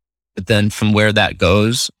feel, but then from where that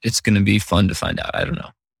goes, it's going to be fun to find out. I don't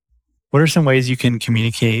know. What are some ways you can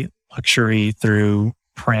communicate luxury through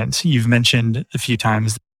print? You've mentioned a few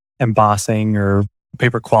times embossing or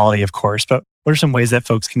paper quality, of course, but what are some ways that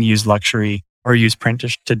folks can use luxury or use print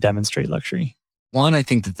to demonstrate luxury? One, I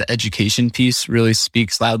think that the education piece really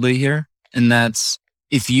speaks loudly here. And that's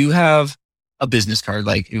if you have a business card,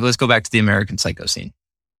 like let's go back to the American Psycho scene.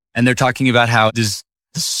 And they're talking about how this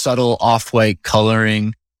subtle off-white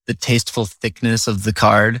coloring, the tasteful thickness of the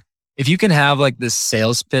card. If you can have like this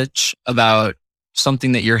sales pitch about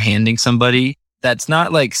something that you're handing somebody that's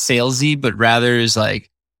not like salesy, but rather is like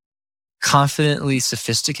confidently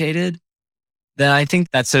sophisticated, then I think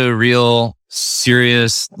that's a real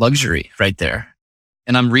serious luxury right there.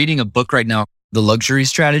 And I'm reading a book right now, The Luxury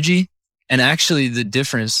Strategy. And actually the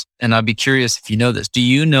difference, and I'd be curious if you know this, do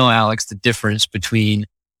you know, Alex, the difference between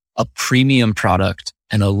a premium product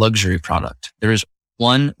and a luxury product? There is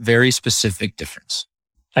one very specific difference.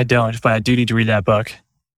 I don't, but I do need to read that book.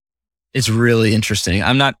 It's really interesting.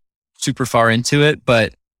 I'm not super far into it,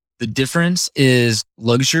 but the difference is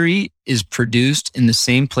luxury is produced in the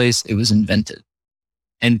same place it was invented,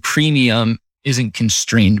 and premium isn't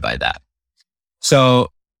constrained by that.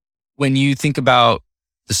 So when you think about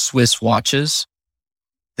the Swiss watches,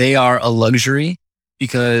 they are a luxury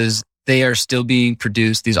because they are still being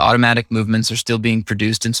produced. These automatic movements are still being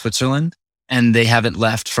produced in Switzerland, and they haven't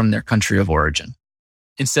left from their country of origin.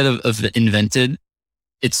 Instead of the invented,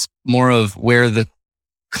 it's more of where the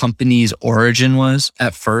company's origin was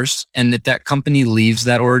at first. And if that company leaves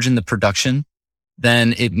that origin, the production,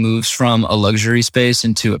 then it moves from a luxury space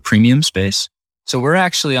into a premium space. So we're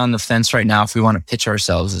actually on the fence right now if we want to pitch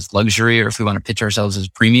ourselves as luxury or if we want to pitch ourselves as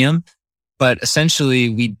premium. But essentially,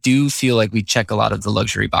 we do feel like we check a lot of the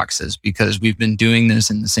luxury boxes because we've been doing this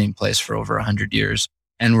in the same place for over 100 years.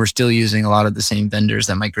 And we're still using a lot of the same vendors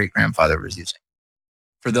that my great-grandfather was using.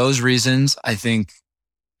 For those reasons, I think,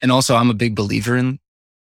 and also I'm a big believer in,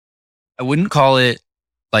 I wouldn't call it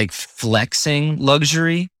like flexing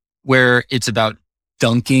luxury where it's about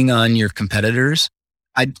dunking on your competitors.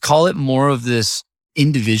 I'd call it more of this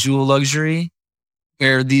individual luxury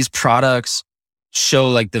where these products show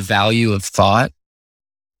like the value of thought.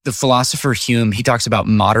 The philosopher Hume, he talks about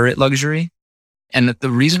moderate luxury. And the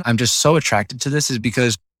reason I'm just so attracted to this is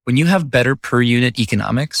because when you have better per unit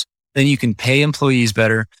economics, then you can pay employees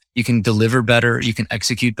better, you can deliver better, you can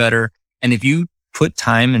execute better. And if you put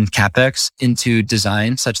time and CapEx into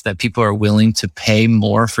design such that people are willing to pay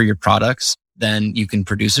more for your products than you can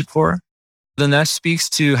produce it for, then that speaks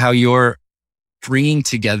to how you're bringing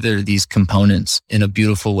together these components in a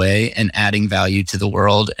beautiful way and adding value to the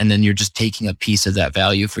world. And then you're just taking a piece of that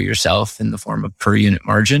value for yourself in the form of per unit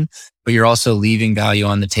margin, but you're also leaving value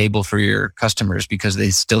on the table for your customers because they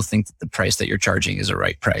still think that the price that you're charging is a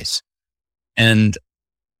right price. And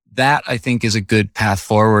that I think is a good path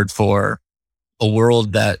forward for a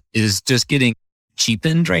world that is just getting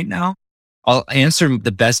cheapened right now. I'll answer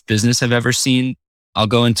the best business I've ever seen. I'll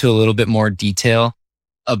go into a little bit more detail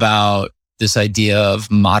about this idea of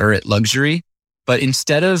moderate luxury, but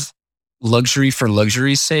instead of luxury for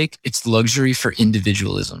luxury's sake, it's luxury for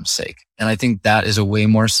individualism's sake. And I think that is a way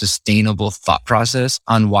more sustainable thought process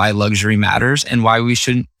on why luxury matters and why we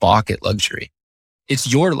shouldn't balk at luxury.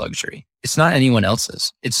 It's your luxury. It's not anyone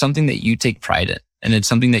else's. It's something that you take pride in, and it's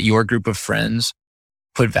something that your group of friends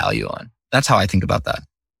put value on. That's how I think about that.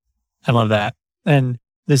 I love that. And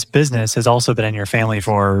this business has also been in your family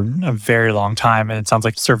for a very long time, and it sounds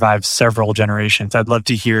like survived several generations. I'd love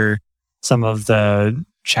to hear some of the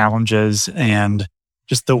challenges and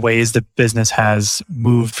just the ways the business has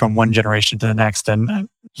moved from one generation to the next, and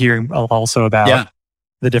hearing also about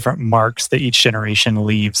the different marks that each generation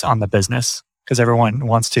leaves on the business. Because everyone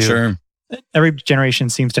wants to, every generation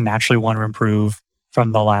seems to naturally want to improve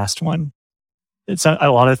from the last one. It's a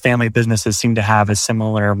lot of family businesses seem to have a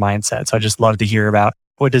similar mindset. So I just love to hear about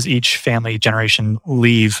what does each family generation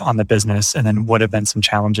leave on the business, and then what have been some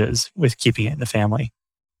challenges with keeping it in the family?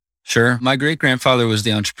 Sure. My great-grandfather was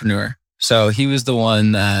the entrepreneur. So he was the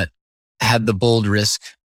one that had the bold risk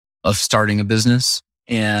of starting a business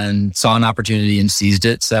and saw an opportunity and seized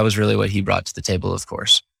it. So that was really what he brought to the table, of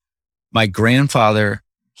course. My grandfather,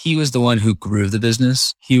 he was the one who grew the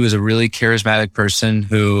business. He was a really charismatic person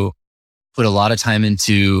who put a lot of time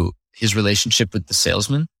into his relationship with the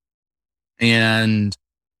salesman and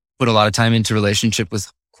put a lot of time into relationship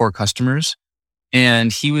with core customers.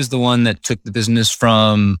 And he was the one that took the business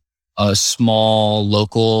from a small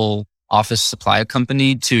local office supply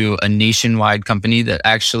company to a nationwide company that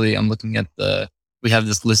actually, I'm looking at we have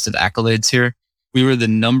this list of accolades here. We were the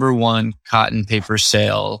number one cotton paper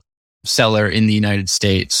seller in the United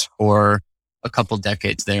States for a couple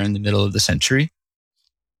decades there in the middle of the century.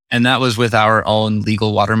 And that was with our own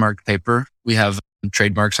legal watermarked paper. We have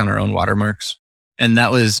trademarks on our own watermarks. And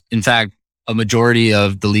that was, in fact, a majority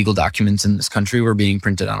of the legal documents in this country were being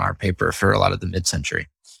printed on our paper for a lot of the mid-century.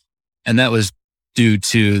 And that was due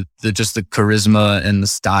to just the charisma and the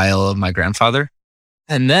style of my grandfather.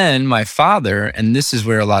 And then my father, and this is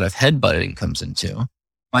where a lot of headbutting comes into.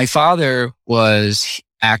 My father was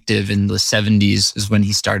active in the 70s is when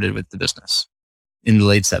he started with the business, in the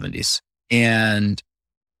late 70s. And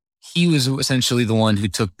he was essentially the one who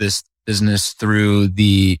took this business through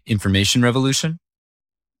the information revolution.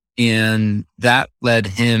 And that led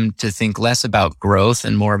him to think less about growth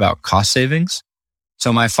and more about cost savings.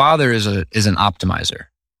 So my father is an optimizer,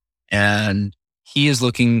 and he is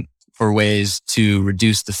looking for ways to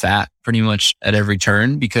reduce the fat pretty much at every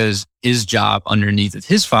turn, because his job underneath of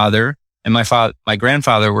his father, and my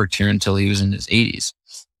grandfather worked here until he was in his 80s.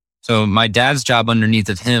 So my dad's job underneath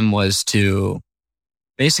of him was to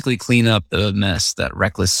basically clean up the mess that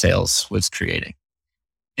reckless sales was creating.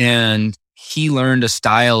 And he learned a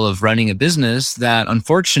style of running a business that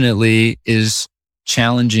unfortunately is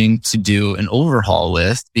challenging to do an overhaul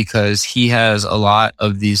with, because he has a lot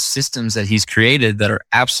of these systems that he's created that are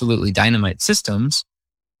absolutely dynamite systems,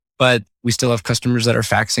 but we still have customers that are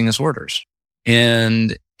faxing us orders.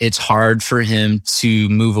 And it's hard for him to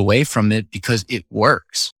move away from it because it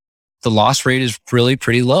works. The loss rate is really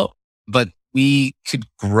pretty low, but we could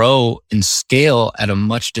grow and scale at a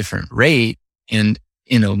much different rate and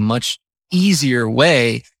in a much easier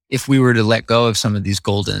way if we were to let go of some of these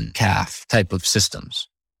golden calf type of systems.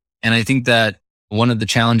 And I think that one of the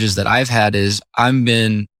challenges that I've had is I've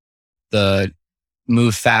been the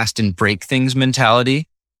move fast and break things mentality.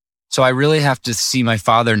 So I really have to see my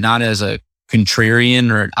father not as a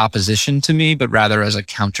contrarian or an opposition to me, but rather as a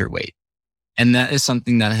counterweight. And that is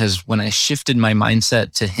something that has, when I shifted my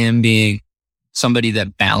mindset to him being somebody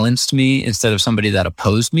that balanced me instead of somebody that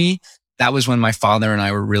opposed me, that was when my father and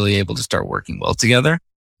I were really able to start working well together.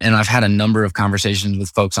 And I've had a number of conversations with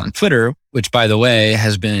folks on Twitter, which, by the way,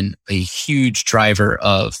 has been a huge driver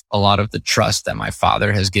of a lot of the trust that my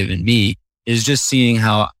father has given me, is just seeing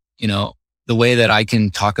how, the way that I can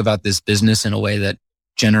talk about this business in a way that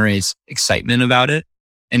generates excitement about it,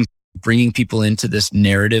 and bringing people into this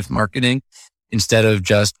narrative marketing instead of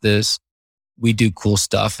just this, we do cool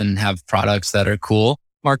stuff and have products that are cool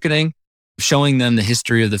marketing, showing them the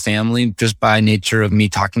history of the family just by nature of me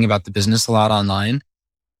talking about the business a lot online.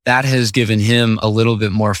 That has given him a little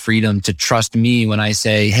bit more freedom to trust me when I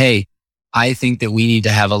say, hey, I think that we need to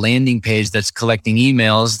have a landing page that's collecting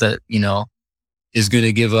emails that, is going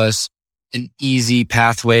to give us an easy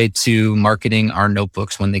pathway to marketing our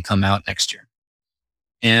notebooks when they come out next year.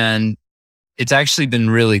 And it's actually been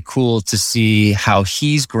really cool to see how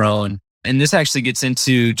he's grown. And this actually gets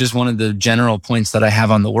into just one of the general points that I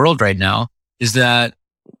have on the world right now, is that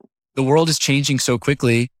the world is changing so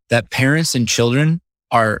quickly that parents and children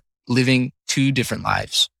are living two different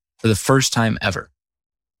lives for the first time ever.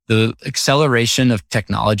 The acceleration of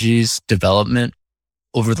technology's development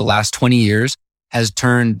over the last 20 years has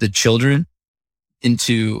turned the children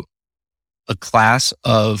into a class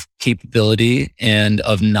of capability and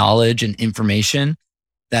of knowledge and information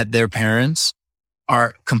that their parents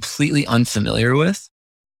are completely unfamiliar with.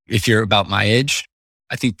 If you're about my age,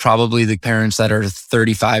 I think probably the parents that are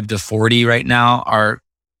 35 to 40 right now are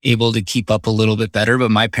able to keep up a little bit better.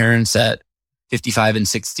 But my parents at 55 and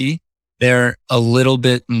 60, they're a little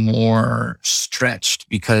bit more stretched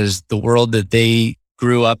because the world that they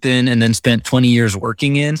grew up in and then spent 20 years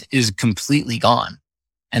working in is completely gone.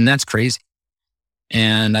 And that's crazy.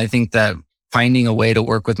 And I think that finding a way to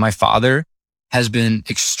work with my father has been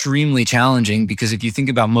extremely challenging, because if you think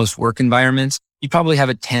about most work environments, you probably have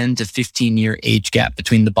a 10 to 15 year age gap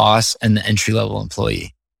between the boss and the entry level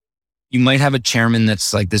employee. You might have a chairman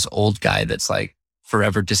that's like this old guy that's like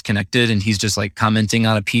forever disconnected and he's just like commenting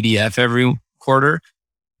on a PDF every quarter.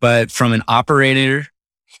 But from an operator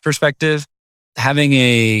perspective, having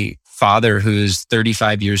a father who's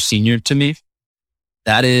 35 years senior to me,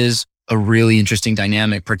 that is a really interesting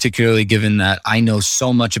dynamic, particularly given that I know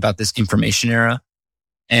so much about this information era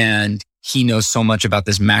and he knows so much about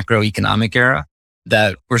this macroeconomic era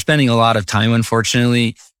that we're spending a lot of time,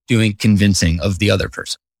 unfortunately, doing convincing of the other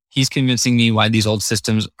person. He's convincing me why these old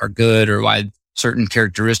systems are good or why certain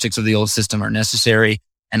characteristics of the old system are necessary.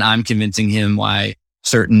 And I'm convincing him why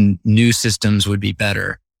certain new systems would be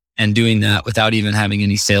better. And doing that without even having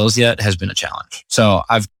any sales yet has been a challenge. So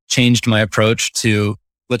I've changed my approach to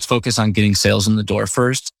let's focus on getting sales in the door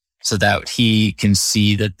first so that he can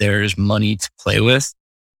see that there's money to play with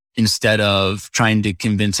instead of trying to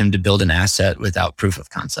convince him to build an asset without proof of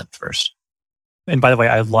concept first. And by the way,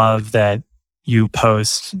 I love that you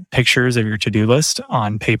post pictures of your to-do list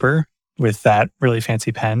on paper with that really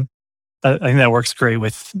fancy pen. I think that works great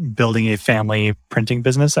with building a family printing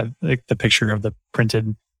business. I like the picture of the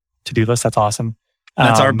printed to-do list. That's awesome.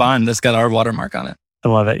 That's our bond. That's got our watermark on it. I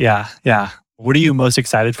love it. Yeah. Yeah. What are you most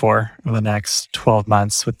excited for over the next 12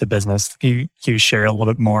 months with the business? Can you share a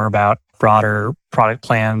little bit more about broader product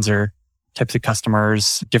plans or types of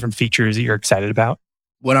customers, different features that you're excited about?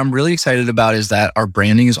 What I'm really excited about is that our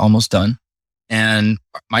branding is almost done. And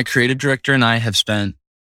my creative director and I have spent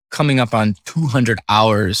coming up on 200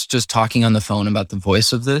 hours just talking on the phone about the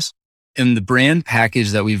voice of this. And the brand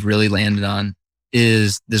package that we've really landed on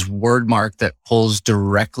is this word mark that pulls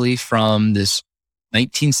directly from this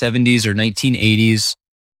 1970s or 1980s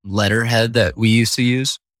letterhead that we used to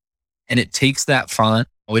use. And it takes that font,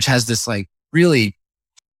 which has this like really,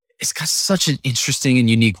 it's got such an interesting and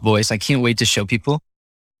unique voice. I can't wait to show people.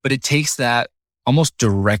 But it takes that almost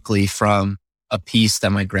directly from a piece that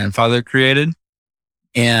my grandfather created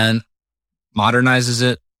and modernizes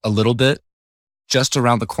it a little bit just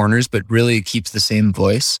around the corners, but really keeps the same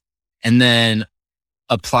voice. And then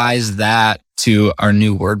applies that to our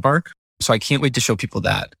new word mark. So I can't wait to show people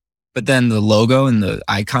that. But then the logo and the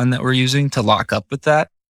icon that we're using to lock up with that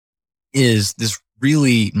is this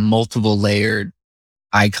really multiple layered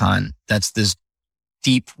icon. That's this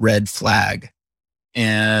deep red flag.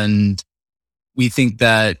 And we think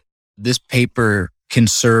that this paper can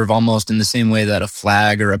serve almost in the same way that a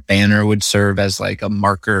flag or a banner would serve as like a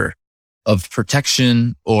marker of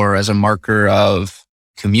protection or as a marker of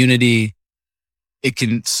community. It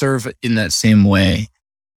can serve in that same way.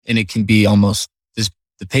 And it can be almost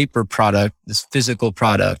the paper product, this physical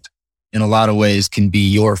product, in a lot of ways can be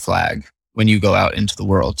your flag when you go out into the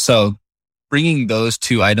world. So bringing those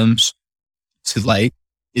two items to light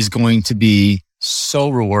is going to be so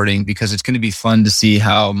rewarding because it's going to be fun to see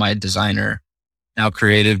how my designer, now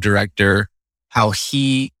creative director, how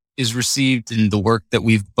he is received in the work that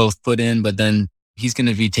we've both put in, but then he's going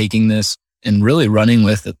to be taking this and really running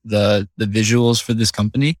with the visuals for this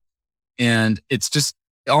company. And it's just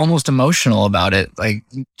almost emotional about it. Like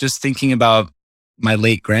just thinking about my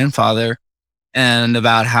late grandfather and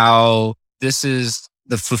about how this is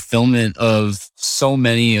the fulfillment of so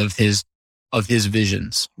many of his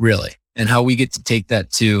visions, really. And how we get to take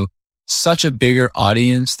that to such a bigger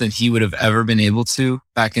audience than he would have ever been able to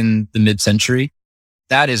back in the mid-century.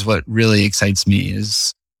 That is what really excites me,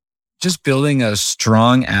 is just building a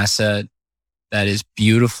strong asset that is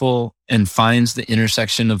beautiful and finds the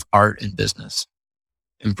intersection of art and business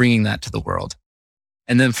and bringing that to the world.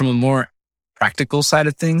 And then from a more practical side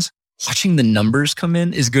of things, watching the numbers come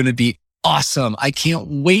in is going to be awesome. I can't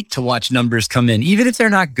wait to watch numbers come in. Even if they're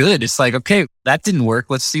not good, it's like, okay, that didn't work.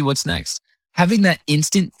 Let's see what's next. Having that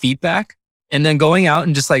instant feedback and then going out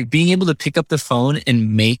and just like being able to pick up the phone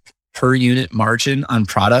and make per unit margin on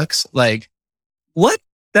products. Like, what?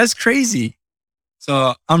 That's crazy.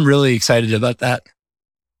 So I'm really excited about that.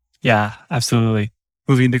 Yeah, absolutely.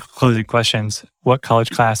 Moving to closing questions, what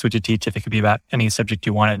college class would you teach if it could be about any subject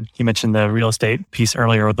you wanted? You mentioned the real estate piece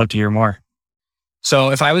earlier. I'd love to hear more.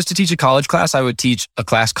 So if I was to teach a college class, I would teach a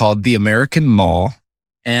class called The American Mall.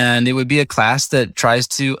 And it would be a class that tries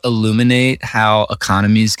to illuminate how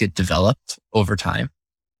economies get developed over time.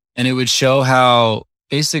 And it would show how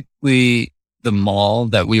basically the mall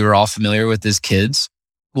that we were all familiar with as kids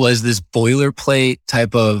was this boilerplate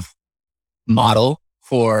type of model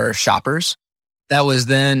for shoppers that was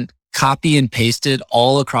then copy and pasted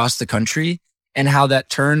all across the country, and how that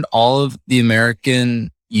turned all of the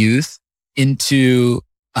American youth into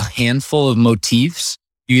a handful of motifs.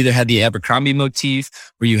 You either had the Abercrombie motif,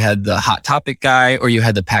 or you had the Hot Topic guy, or you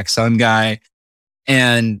had the PacSun guy.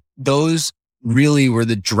 And those really were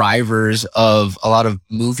the drivers of a lot of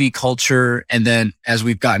movie culture. And then as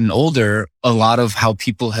we've gotten older, a lot of how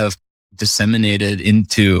people have disseminated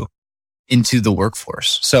into the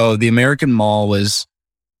workforce. So the American Mall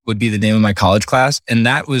would be the name of my college class. And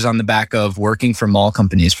that was on the back of working for mall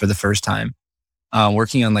companies for the first time,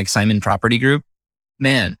 working on like Simon Property Group.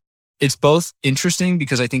 Man, it's both interesting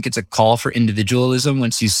because I think it's a call for individualism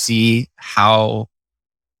once you see how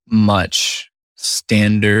much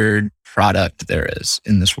standard product there is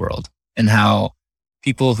in this world, and how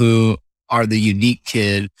people who are the unique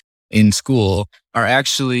kid in school are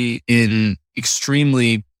actually in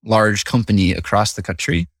extremely large company across the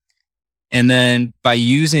country. And then by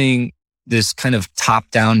using this kind of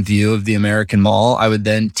top-down view of the American Mall, I would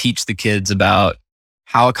then teach the kids about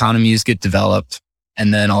how economies get developed,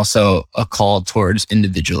 and then also a call towards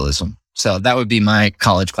individualism. So that would be my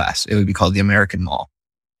college class. It would be called the American Mall.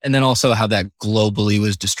 And then also how that globally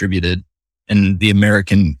was distributed, and the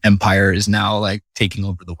American empire is now like taking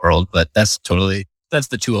over the world. But that's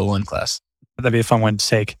the 201 class. That'd be a fun one to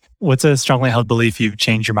take. What's a strongly held belief you've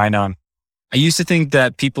changed your mind on? I used to think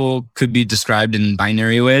that people could be described in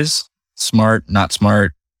binary ways: smart, not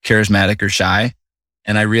smart, charismatic, or shy.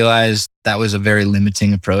 And I realized that was a very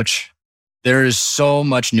limiting approach. There is so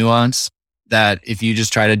much nuance that if you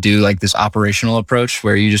just try to do like this operational approach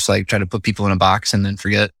where you just like try to put people in a box and then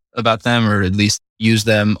forget about them, or at least use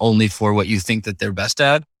them only for what you think that they're best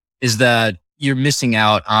at, is that you're missing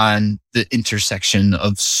out on the intersection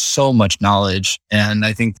of so much knowledge. And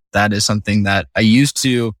I think that is something that I used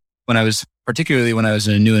to, particularly when I was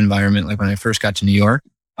in a new environment, like when I first got to New York,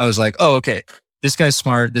 I was like, oh, okay, this guy's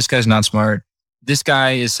smart. This guy's not smart. This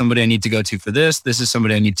guy is somebody I need to go to for this. This is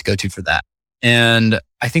somebody I need to go to for that. And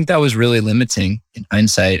I think that was really limiting in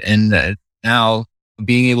hindsight. And now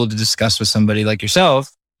being able to discuss with somebody like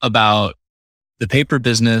yourself about the paper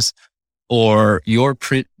business or your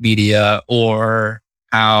print media or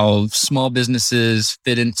how small businesses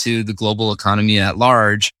fit into the global economy at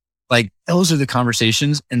large, like those are the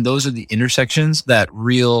conversations and those are the intersections that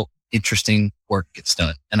real interesting work gets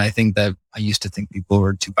done. And I think that I used to think people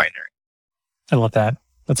were too binary. I love that.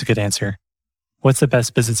 That's a good answer. What's the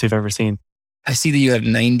best business you've ever seen? I see that you have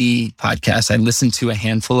 90 podcasts. I listened to a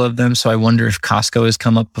handful of them, so I wonder if Costco has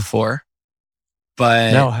come up before.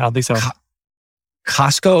 But no, I don't think so.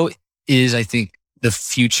 Costco is, I think, the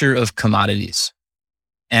future of commodities.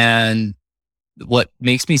 And what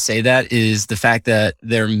makes me say that is the fact that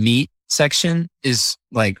their meat section is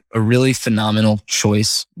like a really phenomenal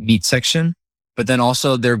choice meat section, but then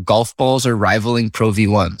also their golf balls are rivaling Pro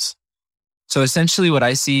V1s. So essentially what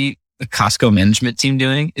I see the Costco management team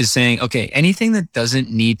doing is saying, okay, anything that doesn't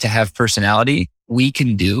need to have personality, we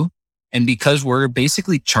can do. And because we're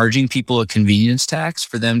basically charging people a convenience tax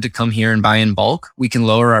for them to come here and buy in bulk, we can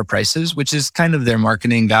lower our prices, which is kind of their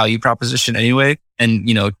marketing value proposition anyway. And,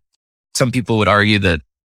 some people would argue that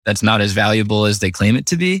that's not as valuable as they claim it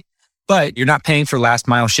to be, but you're not paying for last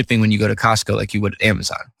mile shipping when you go to Costco like you would at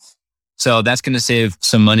Amazon. So that's going to save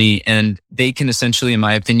some money. And they can essentially, in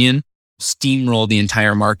my opinion, steamroll the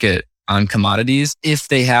entire market on commodities if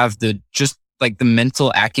they have the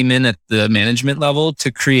mental acumen at the management level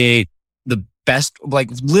to create the best,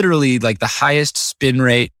 literally the highest spin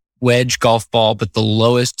rate wedge golf ball, but the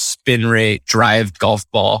lowest spin rate drive golf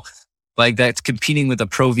ball, that's competing with a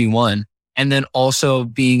Pro V1. And then also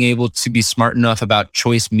being able to be smart enough about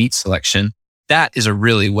choice meat selection. That is a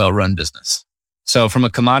really well-run business. So from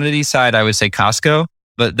a commodity side, I would say Costco,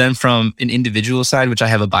 but then from an individual side, which I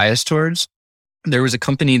have a bias towards, there was a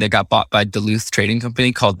company that got bought by Duluth Trading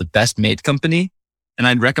Company called the Best Made Company. And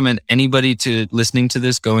I'd recommend anybody to listening to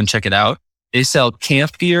this, go and check it out. They sell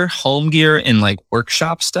camp gear, home gear, and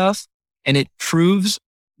workshop stuff. And it proves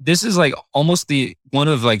this is almost one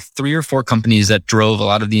of 3 or 4 companies that drove a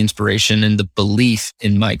lot of the inspiration and the belief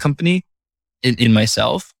in my company, in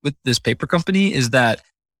myself with this paper company, is that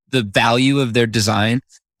the value of their design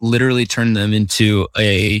literally turned them into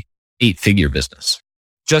a 8-figure business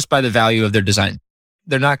just by the value of their design.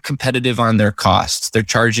 They're not competitive on their costs. They're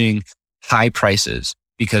charging high prices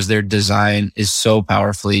because their design is so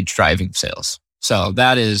powerfully driving sales. So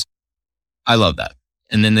I love that.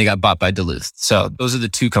 And then they got bought by Duluth. So those are the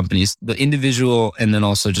 2 companies, the individual and then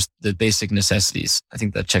also just the basic necessities. I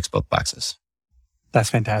think that checks both boxes. That's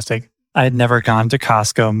fantastic. I had never gone to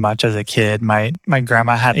Costco much as a kid. My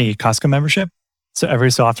grandma had a Costco membership. So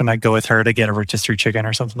every so often I'd go with her to get a rotisserie chicken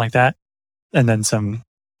or something like that. And then some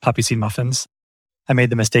poppy seed muffins. I made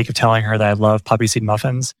the mistake of telling her that I love poppy seed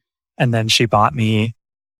muffins. And then she bought me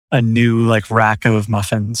a new rack of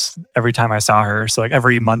muffins every time I saw her. So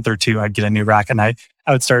every month or 2, I'd get a new rack and I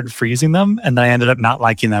would start freezing them. And then I ended up not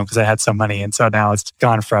liking them because I had some money. And so now it's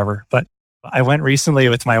gone forever. But I went recently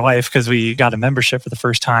with my wife because we got a membership for the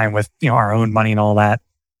first time with our own money and all that.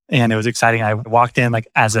 And it was exciting. I walked in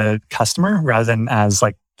as a customer rather than as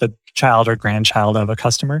the child or grandchild of a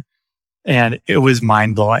customer. And it was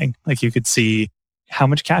mind blowing. You could see how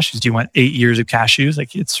much cashews. Do you want 8 years of cashews?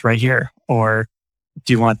 It's right here. Or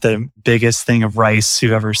do you want the biggest thing of rice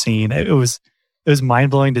you've ever seen? It was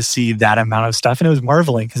mind blowing to see that amount of stuff. And it was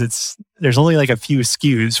marveling because there's only a few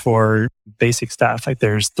SKUs for basic stuff.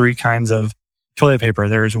 There's 3 kinds of toilet paper.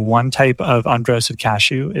 There's 1 type of unroasted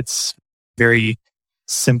cashew. It's very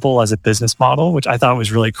simple as a business model, which I thought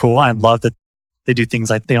was really cool. I love that they do things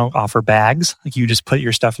they don't offer bags. You just put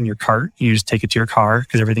your stuff in your cart. You just take it to your car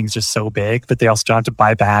because everything's just so big. But they also don't have to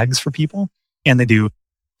buy bags for people. And they do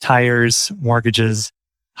tires, mortgages,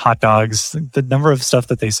 hot dogs. The number of stuff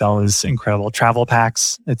that they sell is incredible. Travel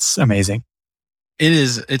packs. It's amazing.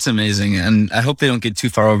 It's amazing. And I hope they don't get too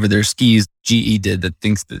far over their skis. GE did that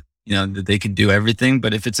thinks that, that they could do everything.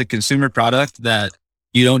 But if it's a consumer product that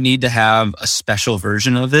you don't need to have a special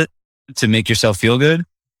version of it to make yourself feel good,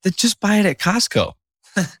 then just buy it at Costco.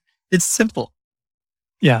 It's simple.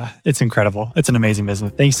 Yeah, it's incredible. It's an amazing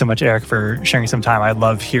business. Thanks so much, Eric, for sharing some time. I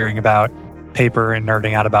love hearing about paper and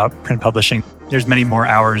nerding out about print publishing. There's many more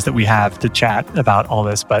hours that we have to chat about all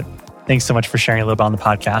this, but thanks so much for sharing a little bit on the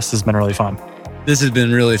podcast. This has been really fun. This has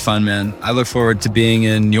been really fun, man. I look forward to being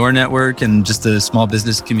in your network and just the small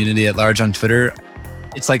business community at large on Twitter.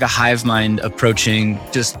 It's like a hive mind approaching,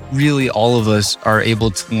 just really all of us are able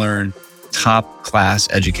to learn top class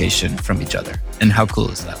education from each other. And how cool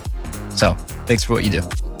is that? So thanks for what you do.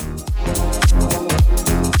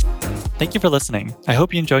 Thank you for listening. I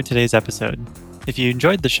hope you enjoyed today's episode. If you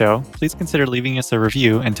enjoyed the show, please consider leaving us a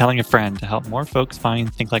review and telling a friend to help more folks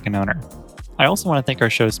find Think Like an Owner. I also want to thank our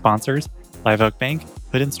show's sponsors, Live Oak Bank,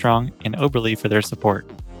 Hood & Strong, and Oberle for their support.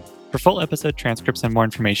 For full episode transcripts and more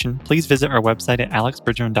information, please visit our website at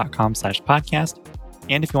alexbridgman.com/podcast.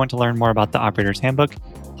 And if you want to learn more about the Operator's Handbook,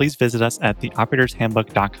 please visit us at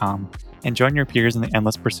theoperatorshandbook.com and join your peers in the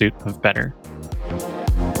endless pursuit of better.